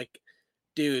high. And I'm like,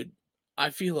 dude, I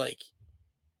feel like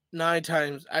 9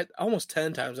 times, almost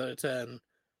 10 times out of 10,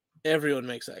 everyone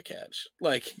makes that catch.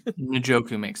 Like,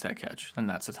 Njoku makes that catch, and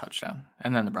that's a touchdown,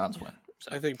 and then the Browns win.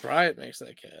 So I think Bryant makes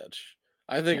that catch.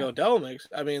 I think yeah, Odell makes.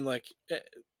 I mean, like,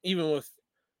 even with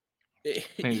even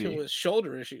maybe with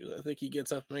shoulder issues, I think he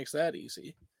gets up and makes that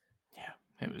easy. yeah,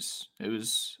 it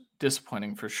was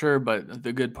disappointing for sure, but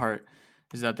the good part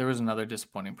is that there was another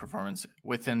disappointing performance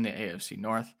within the AFC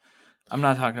North. I'm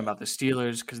not talking about the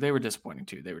Steelers because they were disappointing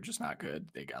too. They were just not good.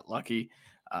 They got lucky.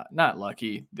 Not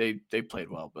lucky. They played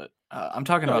well, but I'm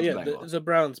talking No, about the yeah, Bengals. the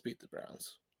Browns beat the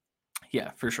Browns.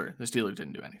 Yeah, for sure. The Steelers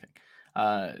didn't do anything.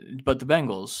 But the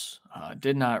Bengals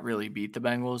did not really beat the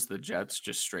Bengals. The Jets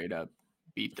just straight up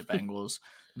beat the Bengals.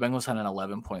 The Bengals had an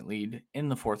 11-point lead in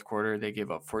the fourth quarter. They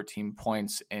gave up 14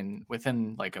 points in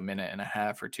within like a minute and a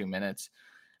half or 2 minutes.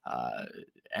 Uh,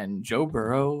 and Joe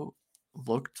Burrow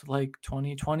looked like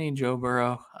 2020 Joe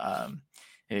Burrow. I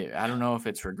don't know if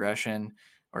it's regression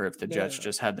or if the Jets Yeah,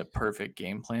 just had the perfect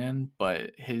game plan,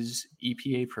 but his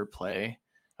EPA per play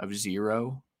of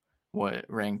 0 what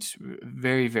ranked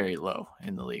very, very low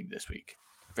in the league this week.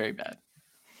 Very bad.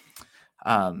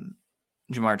 Um,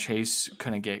 Jamar Chase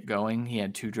couldn't get going. He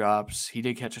had 2 drops. He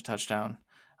did catch a touchdown.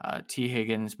 T.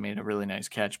 Higgins made a really nice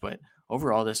catch, but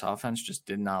overall, this offense just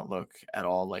did not look at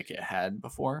all like it had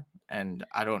before. And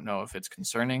I don't know if it's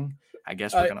concerning. I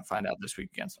guess we're I going to find out this week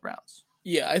against the Browns.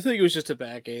 yeah, I think it was just a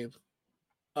bad game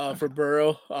for Okay.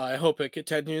 Burrow. I hope it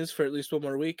continues for at least one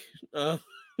more week.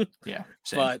 Yeah,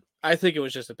 same. But I think it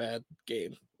was just a bad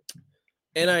game,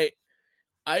 and Yeah,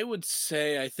 I would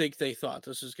say I think they thought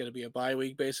this was going to be a bye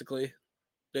week, basically.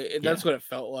 And yeah, that's what it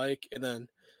felt like. And then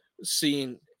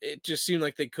seeing it just seemed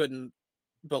like they couldn't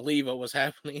believe what was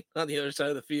happening on the other side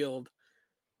of the field.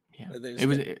 yeah. They It just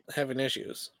was kept it, having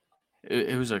issues.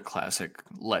 it was a classic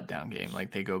letdown game.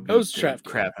 Like they go That was beat a the trap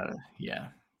game. crap out of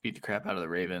beat the crap out of the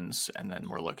Ravens, and then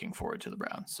we're looking forward to the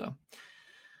Browns. So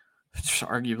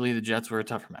arguably the Jets were a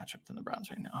tougher matchup than the Browns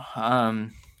right now.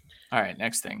 All right,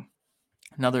 next thing.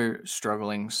 Another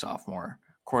struggling sophomore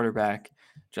quarterback,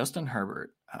 Justin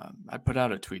Herbert. I put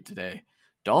out a tweet today.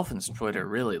 Dolphins Twitter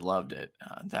really loved it.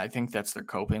 I think that's their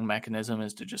coping mechanism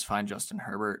is to just find Justin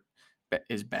Herbert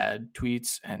is bad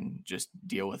tweets and just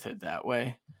deal with it that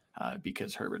way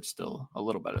because Herbert's still a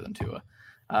little better than Tua.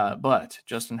 But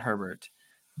Justin Herbert,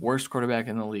 worst quarterback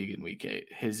in the league in week 8.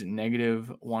 His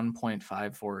negative 1.54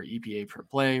 EPA per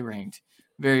play ranked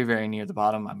very, very near the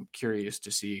bottom. I'm curious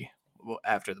to see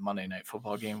after the Monday Night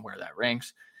Football game where that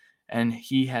ranks. And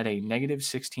he had a negative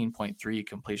 16.3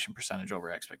 completion percentage over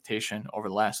expectation over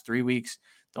the last 3 weeks.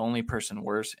 The only person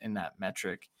worse in that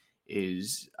metric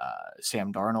is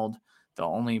Sam Darnold. The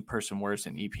only person worse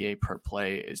in EPA per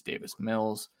play is Davis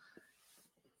Mills.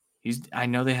 I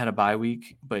know they had a bye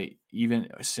week, but even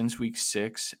since week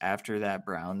 6 after that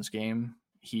Browns game,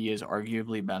 he has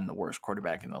arguably been the worst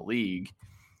quarterback in the league.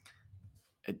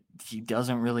 He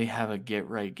doesn't really have a get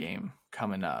right game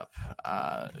coming up.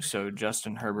 So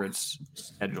Justin Herbert's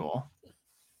schedule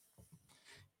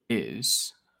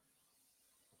is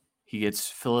he gets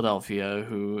Philadelphia,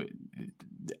 who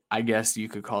I guess you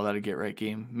could call that a get right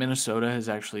game. Minnesota has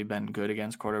actually been good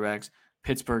against quarterbacks.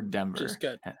 Pittsburgh, Just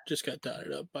Denver. got just got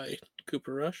dotted up by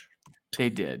Cooper Rush. They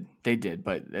did,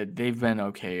 but they've been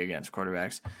okay against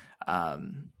quarterbacks.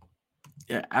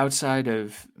 Yeah, outside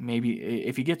of maybe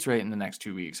if he gets right in the next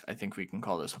 2 weeks, I think we can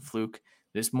call this a fluke.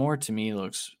 This more to me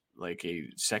looks like a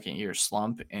second year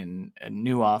slump in a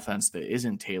new offense that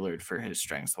isn't tailored for his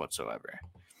strengths whatsoever.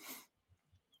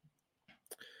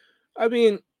 I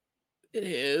mean, it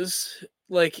is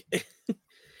like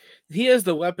he has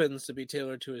the weapons to be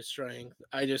tailored to his strength.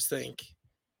 I just think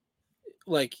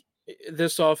like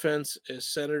this offense is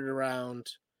centered around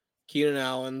Keenan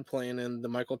Allen playing in the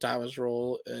Michael Thomas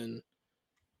role and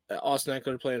Austin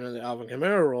Eckler playing in the Alvin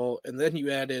Kamara role, and then you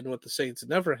add in what the Saints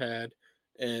never had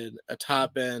and a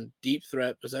top end deep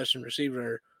threat possession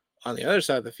receiver on the other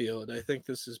side of the field, I think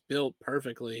this is built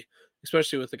perfectly,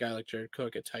 especially with a guy like Jared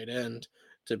Cook at tight end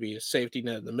to be a safety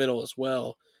net in the middle as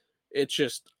well. It's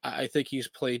just I think he's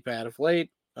played bad of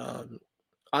late.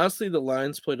 Honestly, the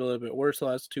Lions played a little bit worse the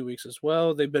last 2 weeks as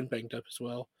well. They've been banged up as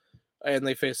well, and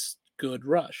they face good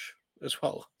rush as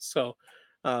well. So,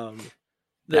 um,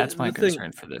 That's my the thing,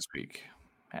 concern for this week,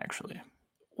 actually.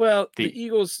 well, the The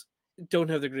Eagles don't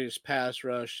have the greatest pass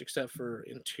rush except for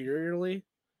interiorly,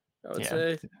 I would yeah,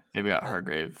 say, they've got uh,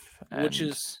 Hargrave which and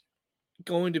is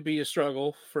going to be a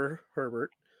struggle for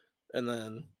Herbert, and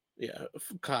then yeah,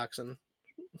 Cox and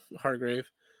Hargrave,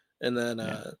 and then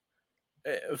yeah,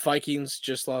 Vikings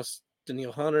just lost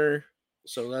Daniil Hunter,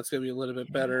 so that's going to be a little bit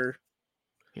yeah, better.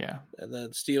 yeah, And then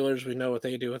Steelers, we know what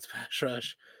they do with pass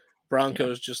rush. yeah.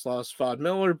 Broncos just lost Vaughn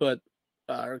Miller, but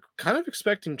are kind of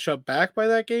expecting Chubb back by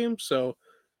that game, so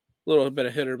a little bit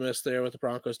of hit or miss there with the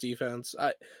Broncos defense.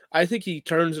 I think he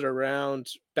turns it around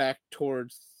back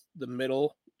towards the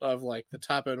middle of like the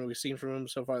top end we've seen from him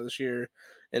so far this year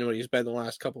and what he's been the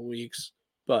last couple weeks.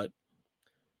 But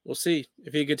we'll see.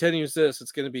 If he continues this,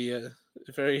 it's going to be a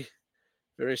very,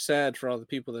 very sad for all the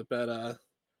people that bet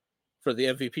for the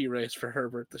MVP race for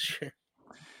Herbert this year.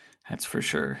 That's for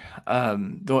sure.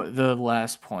 The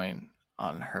last point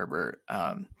on Herbert.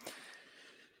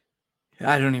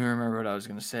 I don't even remember what I was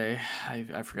going to say.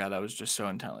 I forgot. I was just so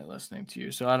intently listening to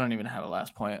you, so I don't even have a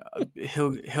last point.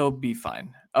 He'll be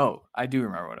fine. Oh, I do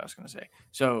remember what I was going to say.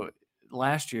 So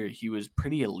last year he was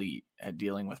pretty elite at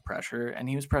dealing with pressure, and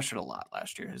he was pressured a lot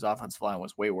last year. His offensive line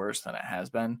was way worse than it has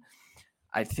been.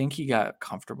 I think he got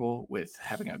comfortable with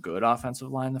having a good offensive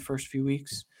line the first few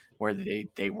weeks where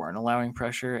they weren't allowing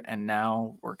pressure, and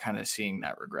now we're kind of seeing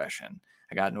that regression.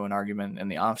 I got into an argument in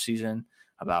the offseason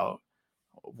about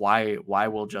why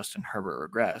will Justin Herbert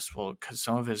regress? Well, because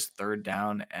some of his third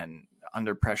down and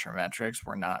under pressure metrics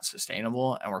were not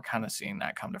sustainable, and we're kind of seeing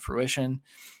that come to fruition.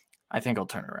 I think I'll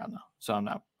turn it around though, so I'm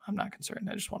not concerned.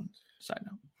 I just want side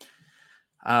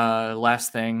note.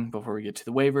 Last thing before we get to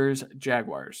the waivers,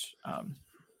 Jaguars.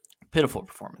 Pitiful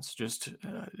performance. Just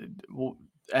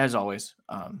as always,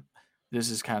 this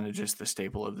is kind of just the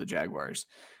staple of the Jaguars.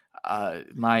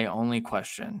 My only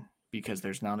question, because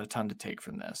there's not a ton to take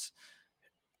from this,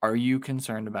 are you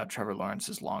concerned about Trevor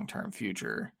Lawrence's long-term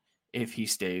future if he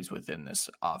stays within this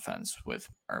offense with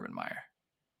Urban Meyer?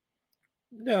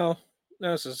 No,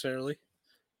 not necessarily.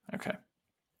 Okay.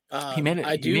 He made it.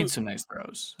 I He made do. some nice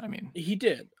throws. I mean, He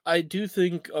did. I do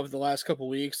think of the last couple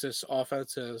weeks, this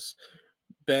offense has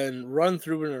been run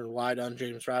through and relied on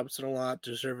James Robinson a lot,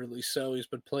 deservedly so. He's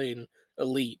been playing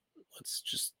elite. Let's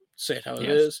just say it how it yes,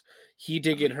 is. He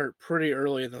did get agreed. hurt pretty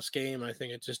early in this game. I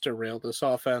think it just derailed this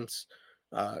offense.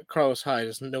 Carlos Hyde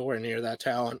is nowhere near that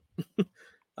talent.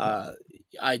 No, uh,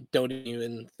 I don't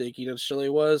even think he necessarily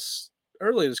was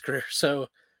early in his career. So,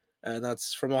 and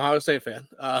that's from Ohio State fan.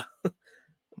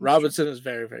 that's true. Robinson is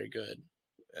very, very good,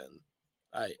 and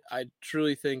I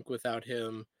truly think without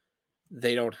him,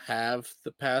 they don't have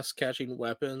the pass catching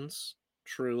weapons.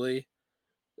 Truly,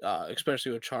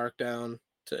 especially with Chark down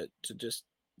to just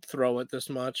throw it this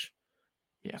much.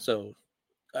 Yeah, So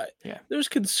yeah. there's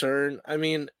concern. I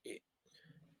mean,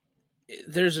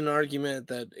 there's an argument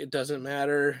that it doesn't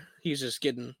matter. He's just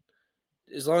getting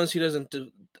as long as he doesn't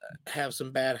have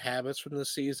some bad habits from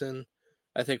this season.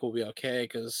 I think we'll be okay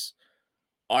because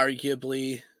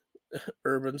arguably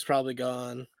Urban's probably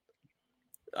gone.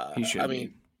 He I should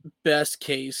mean, be. best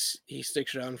case, he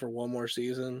sticks around for one more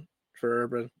season for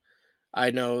Urban. I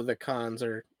know the cons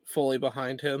are fully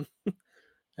behind him,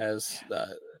 as Yeah,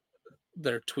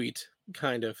 their tweet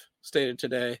kind of stated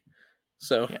today.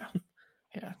 So, yeah,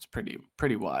 yeah. It's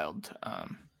pretty wild.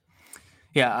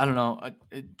 Yeah, I don't know.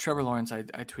 Trevor Lawrence, I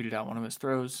tweeted out one of his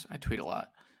throws. I tweet a lot.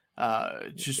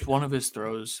 Just one of his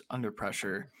throws under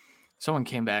pressure. Someone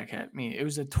came back at me. It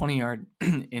was a 20-yard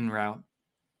in route,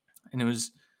 and it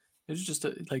was just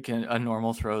like a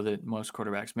normal throw that most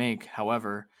quarterbacks make.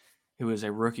 However, it was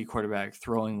a rookie quarterback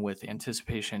throwing with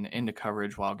anticipation into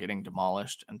coverage while getting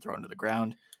demolished and thrown to the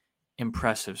ground.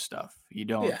 Impressive stuff. You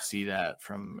don't yeah. see that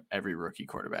from every rookie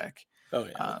quarterback. Oh,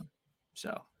 yeah. Um,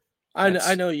 so I that's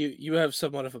know you have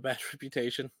somewhat of a bad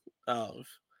reputation of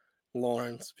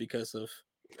Lawrence because of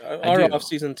I our do.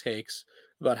 offseason takes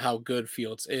about how good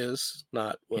Fields is,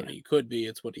 not what Yeah, he could be,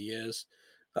 it's what he is.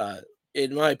 Uh,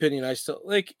 in my opinion, I still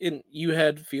like in you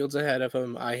had Fields ahead of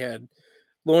him. I had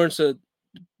Lawrence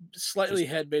slightly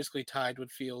just ahead, basically tied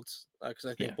with Fields because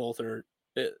I think yeah, both are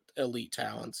elite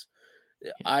talents.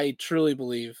 yeah. I truly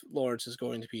believe Lawrence is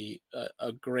going to be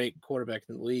a great quarterback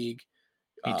in the league.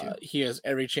 Me too. He has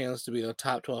every chance to be a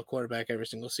top 12 quarterback every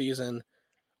single season.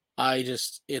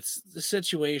 it's the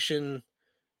situation,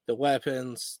 the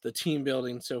weapons, the team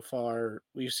building so far.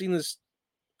 We've seen this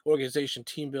organization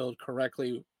team build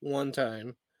correctly one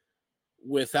time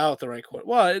without the right quarterback.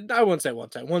 Well, I wouldn't say one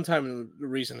time in the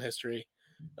recent history,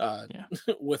 uh, Yeah.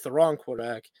 with the wrong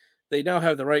quarterback. They now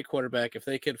have the right quarterback. If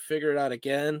they could figure it out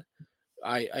again,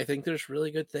 I think there's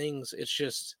really good things. It's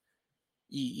just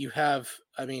you have,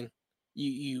 I mean,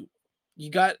 you you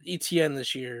got ETN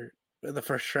this year in the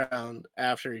first round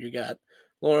after you got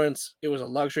Lawrence. It was a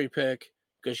luxury pick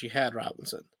because you had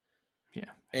Robinson Yeah.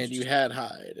 He's and you just had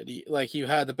Hyde and you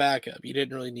had the backup. You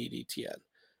didn't really need ETN.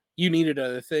 You needed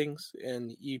other things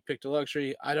and you picked a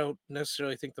luxury. I don't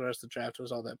necessarily think the rest of the draft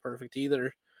was all that perfect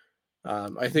either.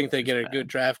 I think they was get a good bad.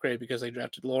 draft grade because they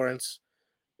drafted Lawrence.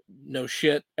 No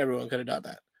shit, everyone could have done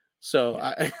that. So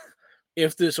Yeah.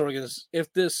 if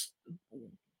this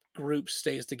group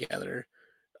stays together,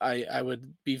 I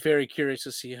would be very curious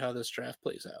to see how this draft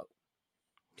plays out.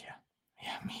 Yeah.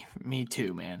 Yeah. Me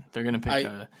too, man. They're gonna pick I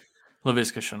a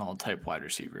Laviska Shenault type wide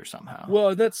receiver somehow.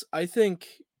 well, that's I think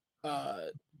uh,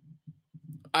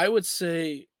 I would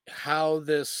say how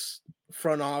this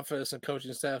front office and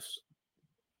coaching staff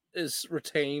is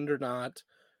retained or not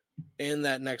in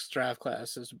that next draft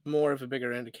class is more of a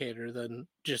bigger indicator than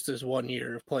just this 1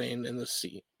 year of playing in the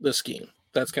scheme.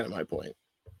 That's kind of my point.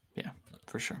 Yeah,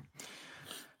 for sure.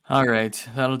 All right,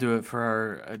 that'll do it for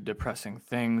our depressing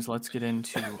things. Let's get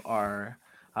into our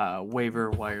waiver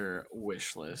wire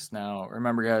wish list. Now,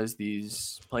 remember, guys,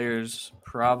 these players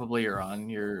probably are on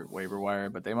your waiver wire,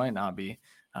 but they might not be.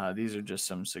 These are just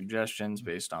some suggestions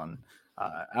based on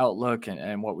outlook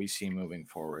and what we see moving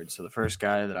forward. So, the first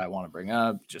guy that I want to bring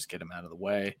up, just get him out of the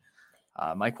way.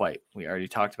 Mike White, we already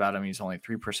talked about him. He's only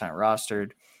 3%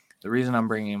 rostered. The reason I'm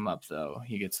bringing him up, though,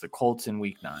 he gets the Colts in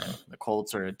week 9. The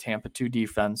Colts are a Tampa 2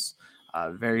 defense,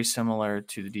 very similar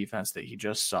to the defense that he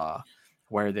just saw,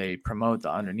 where they promote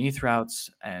the underneath routes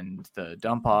and the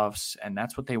dump offs, and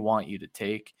that's what they want you to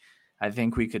take. I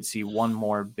think we could see one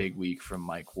more big week from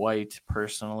Mike White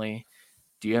personally.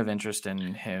 Do you have interest in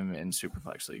him in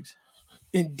Superflex leagues?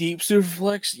 In deep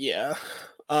superflex, yeah.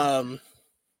 Um,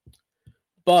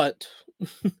 but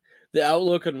the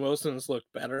outlook on Wilson's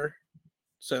looked better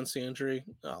since the injury.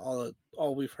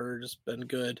 All we've heard has been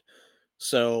good.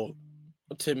 So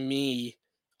to me,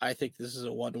 I think this is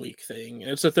a 1 week thing.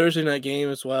 It's a Thursday night game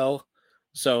as well,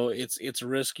 so it's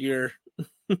riskier.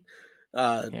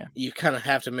 Yeah. You kind of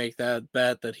have to make that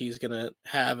bet that he's going to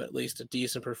have at least a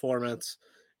decent performance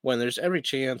when there's every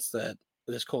chance that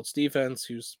this Colts defense,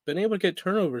 who's been able to get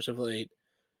turnovers of late,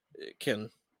 can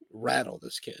rattle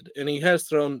this kid. And he has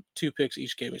thrown 2 picks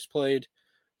each game he's played.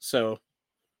 So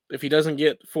if he doesn't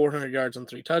get 400 yards and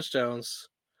 3 touchdowns,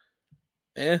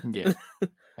 eh. Yeah.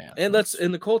 Yeah. And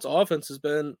the Colts offense has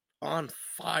been on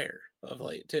fire of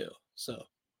late too. So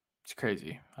It's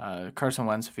crazy. Carson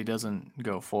Wentz, if he doesn't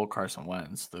go full Carson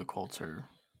Wentz, the Colts are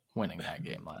winning that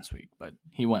game last week, but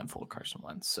he went full Carson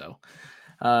Wentz. So,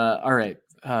 all right.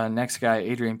 Next guy,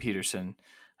 Adrian Peterson.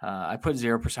 I put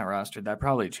 0% rostered. That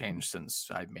probably changed since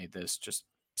I made this, just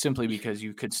simply because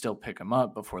you could still pick him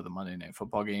up before the Monday Night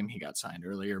Football game. He got signed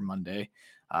earlier Monday.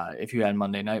 If you had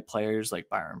Monday night players like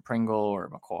Byron Pringle or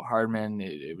McCole Hardman,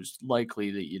 it was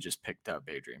likely that you just picked up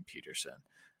Adrian Peterson.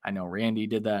 I know Randy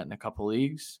did that in a couple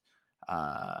leagues.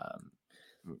 Um,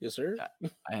 yes, sir.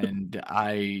 and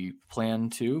I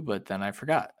planned to, but then I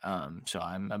forgot. So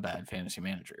I'm a bad fantasy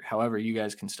manager. However, you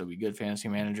guys can still be good fantasy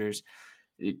managers.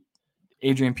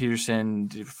 Adrian Peterson,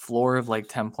 floor of like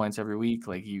 10 points every week.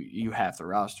 Like you have to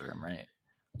roster him, right?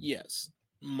 Yes.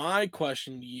 My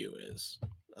question to you is,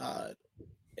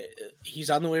 he's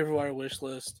on the waiver wire wish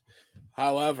list.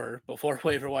 However, before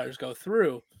waiver wires go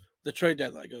through, the trade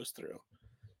deadline goes through.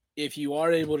 If you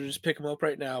are able to just pick him up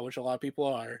right now, which a lot of people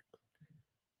are,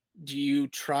 do you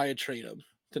try and trade him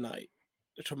tonight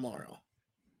or tomorrow?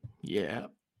 Yeah.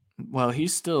 Well,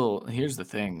 here's the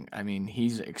thing. I mean,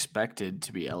 he's expected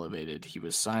to be elevated. He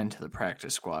was signed to the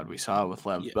practice squad. We saw it with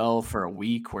Lev Yeah. Bell for a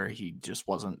week where he just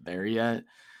wasn't there yet.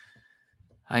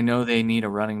 I know they need a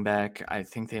running back. I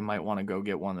think they might want to go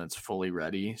get one that's fully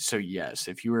ready. So, yes,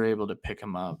 if you were able to pick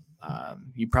him up,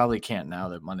 you probably can't now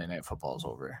that Monday Night Football is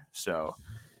over. So,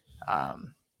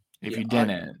 if Yeah. you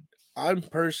didn't, I'm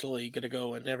personally going to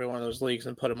go in every one of those leagues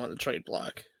and put him on the trade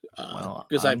block well,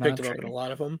 because I I'm picked not him up in a trading.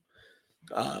 lot of them.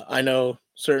 I know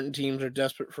certain teams are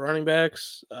desperate for running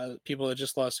backs. People that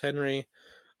just lost Henry.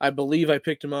 I believe I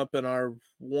picked him up in our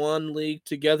one league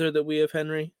together that we have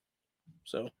Henry.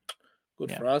 So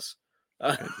good Yeah, for us.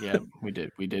 good. Yeah, we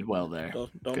did. We did well there.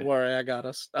 Don't Good. worry, I got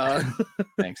us.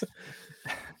 Thanks.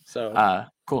 So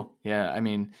Cool. Yeah, I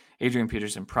mean, Adrian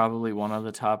Peterson, probably one of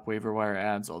the top waiver wire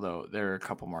ads, although there are a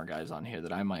couple more guys on here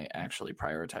that I might actually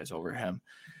prioritize over him.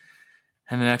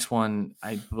 And the next one,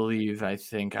 I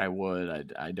think I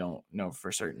would. I don't know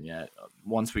for certain yet.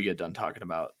 Once we get done talking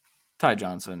about Ty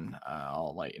Johnson,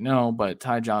 I'll let you know. But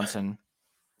Ty Johnson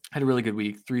had a really good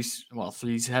week.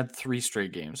 He's had 3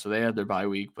 straight games. So they had their bye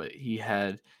week, but he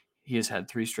has had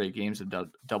 3 straight games of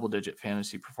double-digit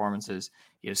fantasy performances.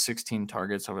 He has 16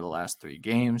 targets over the last 3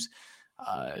 games.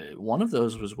 One of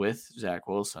those was with Zach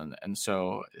Wilson. And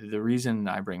so the reason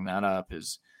I bring that up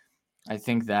is I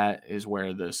think that is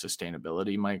where the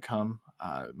sustainability might come.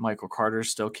 Michael Carter's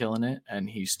still killing it, and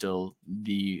he's still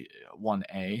the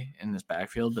 1A in this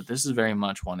backfield, but this is very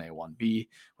much 1A, 1B,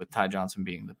 with Ty Johnson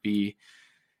being the B.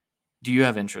 Do you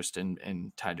have interest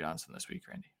in Ty Johnson this week,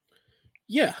 Randy?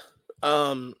 yeah,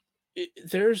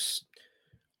 there's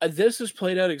this has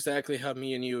played out exactly how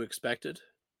me and you expected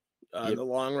in Yep. the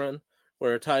long run,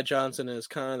 where Ty Johnson is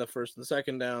kind of the first and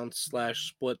second down /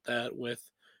 split that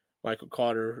with Michael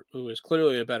Carter, who is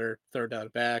clearly a better third down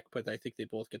back, but I think they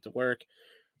both get to work.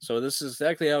 So this is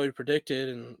exactly how we predicted,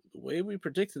 and the way we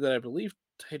predicted that, I believe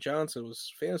Ty Johnson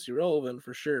was fantasy relevant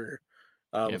for sure,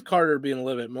 with Yep. Carter being a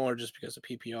little bit more just because of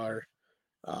PPR.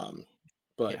 Um,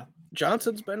 but Yeah.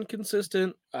 Johnson's been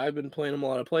consistent. I've been playing him a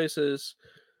lot of places.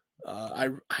 I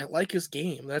like his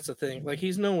game. That's the thing. Like,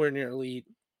 he's nowhere near elite,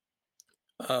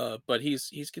 but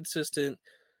he's consistent.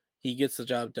 He gets the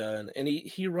job done, and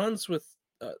he runs with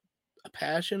a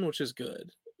passion, which is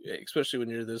good, especially when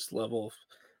you're this level of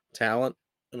talent.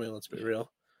 I mean, let's be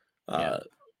real. Yeah. Uh,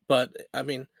 but I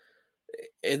mean,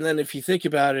 and then if you think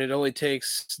about it, it only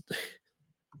takes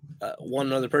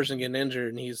one other person getting injured,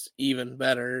 and he's even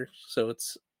better. So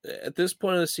it's at this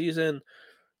point of the season,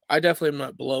 I definitely am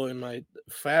not blowing my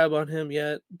fab on him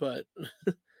yet, but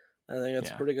I think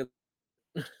that's Yeah. pretty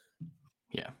good.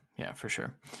 Yeah. Yeah, for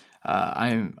sure.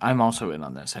 I'm also in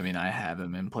on this. I mean, I have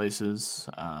him in places.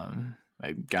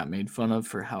 I got made fun of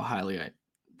for how highly I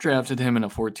drafted him in a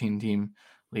 14-team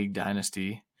league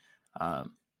dynasty.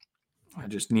 Um, I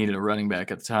just needed a running back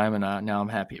at the time, and now I'm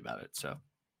happy about it. So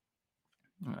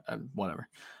whatever.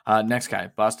 Next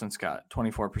guy, Boston Scott,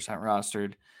 24%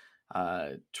 rostered.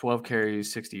 12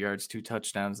 carries, 60 yards, 2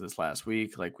 touchdowns this last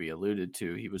week. Like we alluded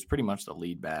to, he was pretty much the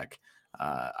lead back.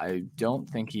 I don't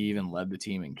think he even led the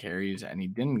team in carries, and he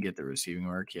didn't get the receiving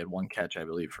work. He had 1 catch, I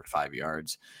believe, for 5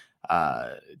 yards.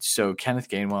 So Kenneth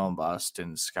Gainwell and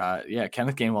Boston Scott,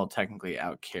 Kenneth Gainwell technically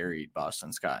outcarried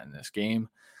Boston Scott in this game,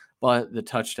 but the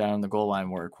touchdown, the goal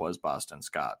line work was Boston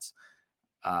Scott's.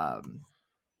 I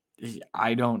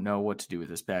don't know what to do with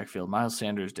this backfield. Miles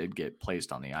Sanders did get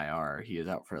placed on the IR. He is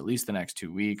out for at least the next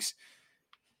 2 weeks.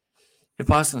 If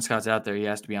Boston Scott's out there, he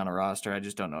has to be on a roster. I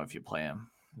just don't know if you play him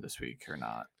this week or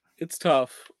not. It's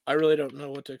tough. I really don't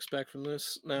know what to expect from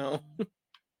this now.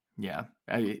 Yeah,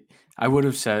 I would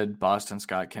have said Boston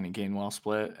Scott, Kenny Gainwell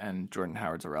split, and Jordan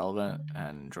Howard's irrelevant,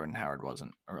 and Jordan Howard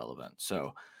wasn't irrelevant.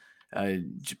 So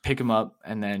pick him up,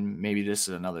 and then maybe this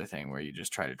is another thing where you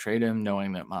just try to trade him,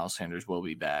 knowing that Miles Sanders will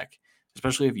be back,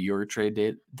 especially if your trade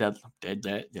deadlines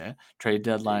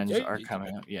are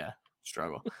coming up. Yeah,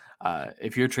 struggle.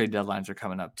 If your trade deadlines are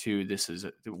coming up too, this is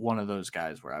one of those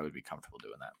guys where I would be comfortable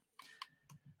doing that.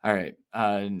 All right,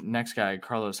 next guy,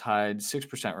 Carlos Hyde,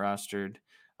 6% rostered.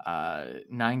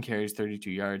 9 carries, 32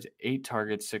 yards, 8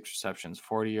 targets, 6 receptions,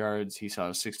 40 yards. He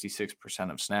saw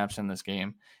 66% of snaps in this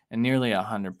game and nearly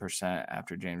 100%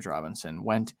 after James Robinson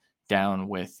went down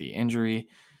with the injury.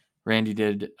 Randy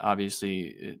did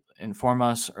obviously inform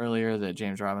us earlier that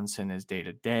James Robinson is day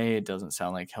to day. It doesn't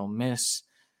sound like he'll miss.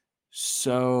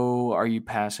 So are you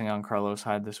passing on Carlos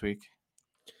Hyde this week?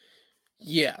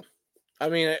 Yeah. I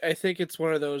mean, I think it's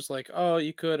one of those like, oh,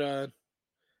 you could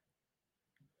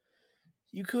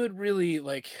really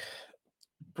like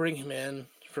bring him in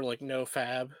for like no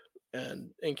fab, and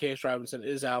in case Robinson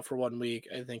is out for 1 week,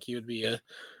 I think he would be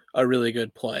a really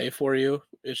good play for you.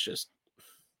 It's just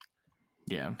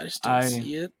Yeah. I just don't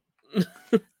see it.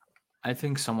 I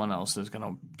think someone else is going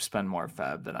to spend more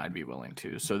fab than I'd be willing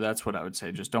to. So that's what I would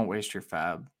say. Just don't waste your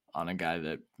fab on a guy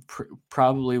that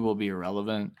probably will be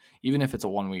irrelevant. Even if it's a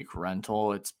 1 week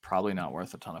rental, it's probably not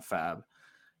worth a ton of fab.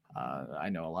 I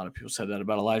know a lot of people said that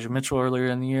about Elijah Mitchell earlier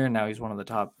in the year. Now he's one of the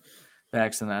top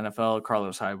backs in the NFL.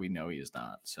 Carlos Hyde, we know he is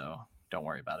not. So don't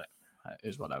worry about it,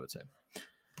 is what I would say.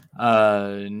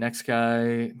 Next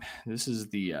guy, this is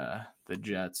the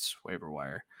Jets waiver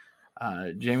wire.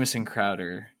 Jamison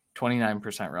Crowder, 29%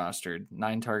 rostered,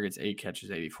 9 targets, 8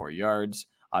 catches, 84 yards.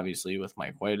 Obviously, with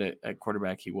Mike White at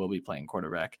quarterback, he will be playing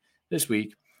quarterback this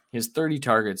week. He has 30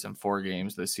 targets in 4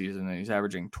 games this season, and he's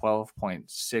averaging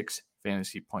 12.6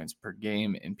 fantasy points per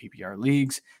game in PPR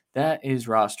leagues. That is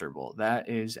rosterable. That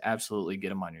is absolutely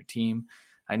get him on your team.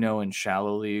 I know in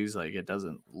shallow leagues, like it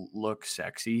doesn't look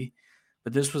sexy,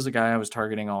 but this was a guy I was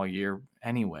targeting all year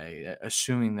anyway,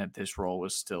 assuming that this role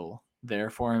was still there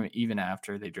for him, even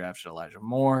after they drafted Elijah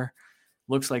Moore.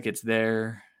 Looks like it's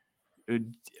there.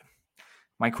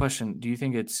 My question, do you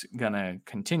think it's going to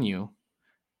continue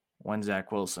when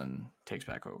Zach Wilson takes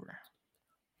back over?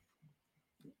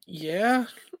 Yeah.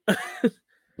 Yeah,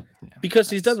 Because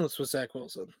he's done this with Zach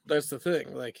Wilson. That's the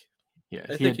thing. Like, yeah,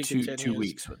 I he think had he two continues.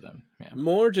 weeks with them. Yeah.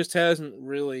 Moore just hasn't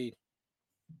really.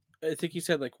 I think he's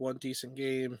had like one decent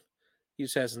game. He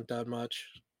just hasn't done much.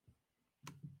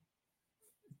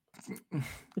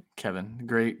 Kevin,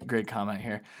 great comment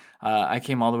here. I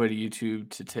came all the way to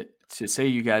YouTube to say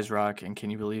you guys rock, and can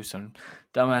you believe some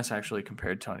dumbass actually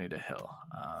compared Tony to Hill?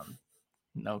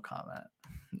 No comment.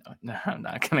 No, I'm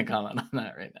not going to comment on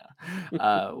that right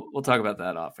now. We'll talk about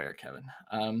that off air, Kevin.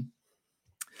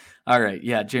 All right,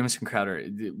 yeah, Jamison Crowder,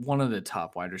 one of the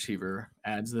top wide receiver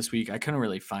ads this week. I couldn't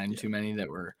really find too many that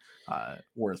were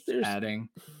worth adding.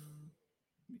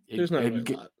 There's not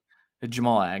really a lot.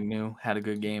 Jamal Agnew had a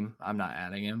good game. I'm not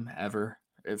adding him ever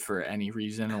for any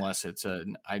reason unless it's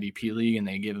an IDP league and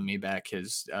they give me back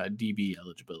his DB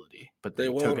eligibility. But they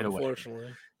took it away.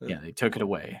 Unfortunately. Yeah, they took it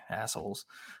away, assholes.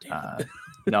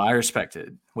 No, I respect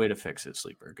it. Way to fix it,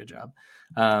 Sleeper. Good job.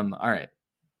 All right.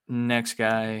 Next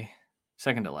guy,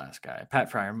 second to last guy,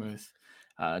 Pat Freiermuth.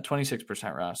 26%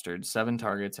 rostered, 7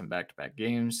 targets in back-to-back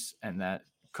games, and that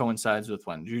coincides with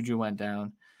when Juju went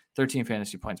down. 13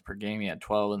 fantasy points per game. He had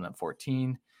 12 and then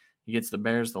 14. He gets the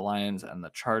Bears, the Lions, and the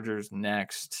Chargers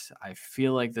next. I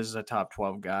feel like this is a top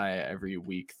 12 guy every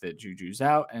week that Juju's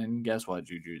out, and guess what?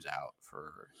 Juju's out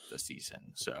for the season.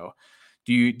 So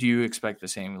do you expect the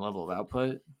same level of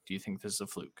output? Do you think this is a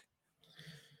fluke?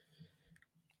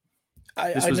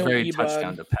 This was very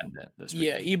touchdown dependent this week.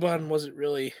 Yeah, Ebon wasn't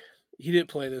really – he didn't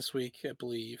play this week, I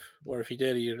believe. Or if he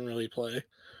did, he didn't really play.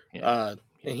 Yeah.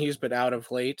 And he's been out of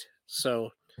late. So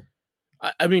 –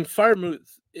 I mean,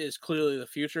 Freiermuth is clearly the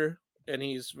future, and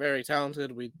he's very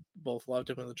talented. We both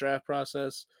loved him in the draft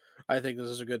process. I think this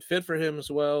is a good fit for him as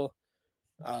well.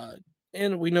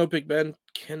 And we know Big Ben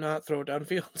cannot throw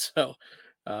downfield, so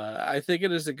I think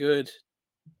it is a good.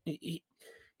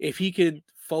 If he could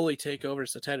fully take over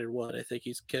as a tight end one, I think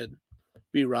he could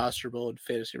be rosterable and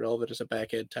fantasy relevant as a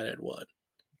back end tight end one.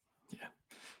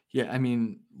 Yeah, I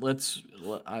mean, let's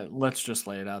just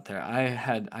lay it out there.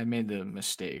 I made the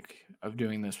mistake of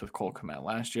doing this with Cole Kmet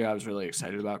last year. I was really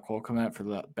excited about Cole Kmet for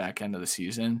the back end of the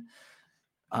season.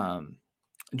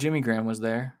 Jimmy Graham was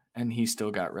there, and he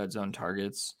still got red zone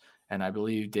targets. And I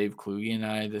believe Dave Kluge and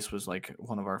I, this was like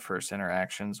one of our first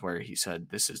interactions where he said,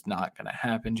 this is not going to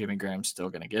happen. Jimmy Graham's still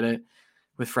going to get it.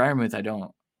 With Freiermuth, I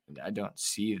don't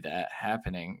see that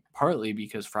happening, partly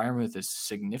because Freiermuth is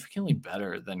significantly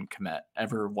better than Kmet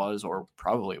ever was or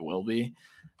probably will be.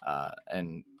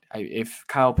 If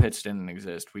Kyle Pitts didn't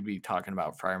exist, we'd be talking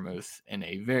about Freiermuth in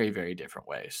a very, very different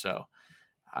way. So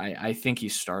I think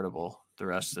he's startable the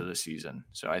rest of the season.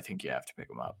 So I think you have to pick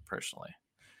him up personally.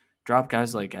 Drop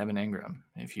guys like Evan Ingram.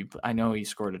 I know he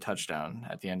scored a touchdown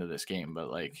at the end of this game, but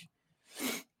like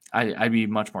I'd be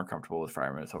much more comfortable with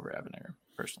Freiermuth over Evan Ingram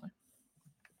personally.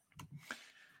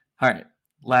 All right,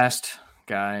 last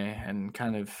guy, and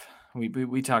kind of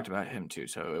we talked about him too,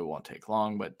 so it won't take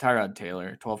long. But Tyrod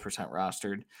Taylor, 12%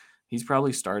 rostered. He's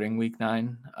probably starting week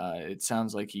 9. It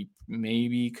sounds like he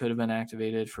maybe could have been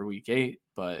activated for week 8,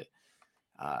 but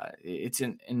it's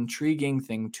an intriguing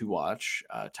thing to watch.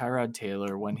 Tyrod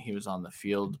Taylor, when he was on the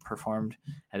field, performed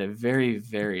at a very,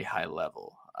 very high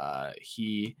level.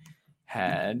 He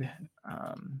had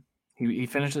he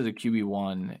finished as a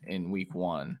QB1 in week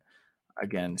 1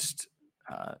 against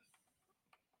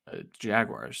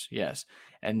Jaguars, yes,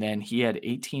 and then he had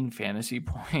 18 fantasy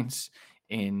points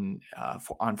on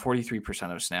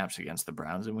 43% of snaps against the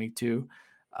Browns in week 2.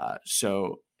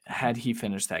 So had he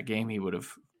finished that game, he would have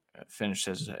finished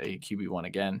as a QB1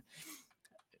 again.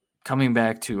 Coming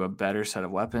back to a better set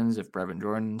of weapons if Brevin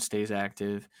Jordan stays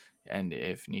active and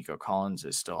if Nico Collins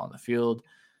is still on the field.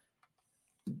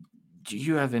 Do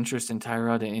you have interest in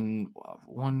Tyrod in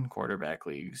one quarterback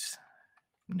leagues?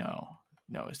 No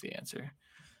is the answer.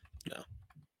 No.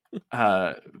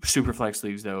 Superflex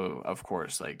leagues, though, of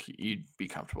course, like you'd be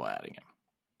comfortable adding him.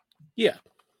 Yeah.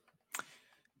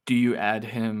 Do you add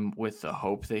him with the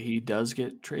hope that he does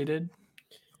get traded?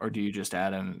 Or do you just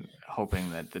add him hoping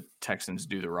that the Texans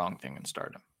do the wrong thing and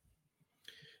start him?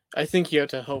 I think you have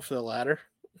to hope for the latter,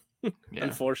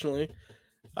 unfortunately.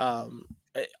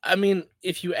 I mean,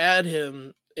 if you add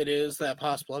him, it is that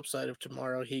possible upside of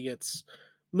tomorrow he gets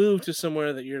move to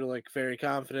somewhere that you're like very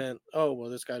confident. Oh well,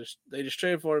 this guy they just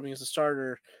traded for him. He's a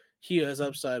starter. He has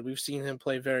upside. We've seen him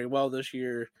play very well this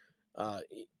year. I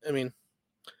mean,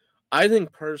 I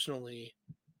think personally,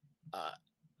 uh,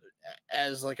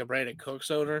 as like a Brandon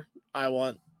Cooks owner, I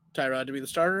want Tyrod to be the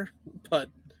starter. But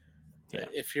Yeah.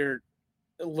 if you're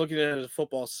looking at it as a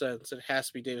football sense, it has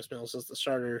to be Davis Mills as the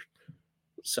starter.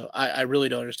 So I really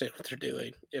don't understand what they're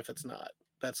doing if it's not.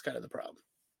 That's kind of the problem.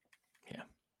 Yeah,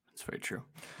 that's very true.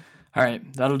 All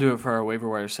right, that'll do it for our waiver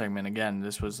wire segment. Again,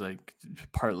 this was like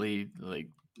partly like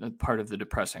part of the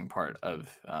depressing part of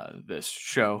this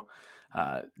show.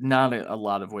 Not a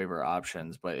lot of waiver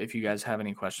options, but if you guys have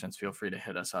any questions, feel free to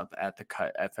hit us up at the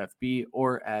Cut FFB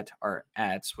or at our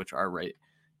 @, which are right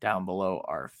down below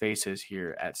our faces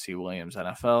here at C Williams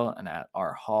NFL and at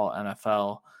R Hall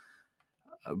NFL.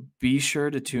 Be sure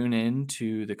to tune in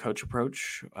to the Coach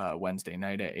Approach Wednesday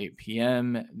night at 8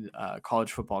 p.m.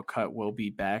 College Football Cut will be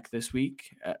back this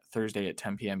week, Thursday at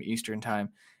 10 p.m. Eastern Time.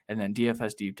 And then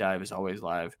DFS Deep Dive is always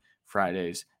live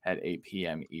Fridays at 8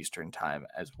 p.m. Eastern Time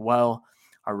as well.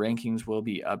 Our rankings will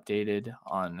be updated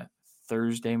on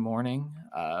Thursday morning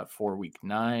for Week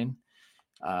 9.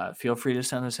 Feel free to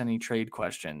send us any trade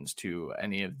questions to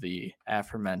any of the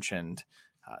aforementioned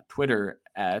Twitter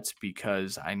 @,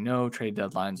 because I know trade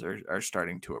deadlines are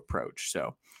starting to approach.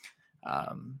 So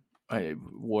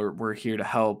we're here to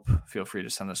help. Feel free to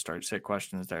send us start sit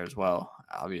questions there as well,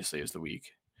 obviously, as the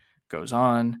week goes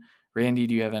on. Randy,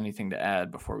 do you have anything to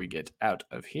add before we get out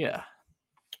of here?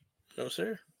 No,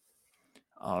 sir.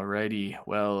 Alrighty.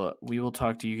 Well, we will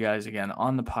talk to you guys again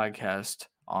on the podcast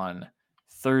on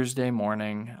Thursday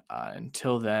morning.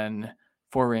 Until then,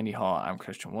 for Randy Hall, I'm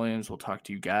Christian Williams. We'll talk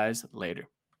to you guys later.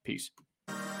 Peace.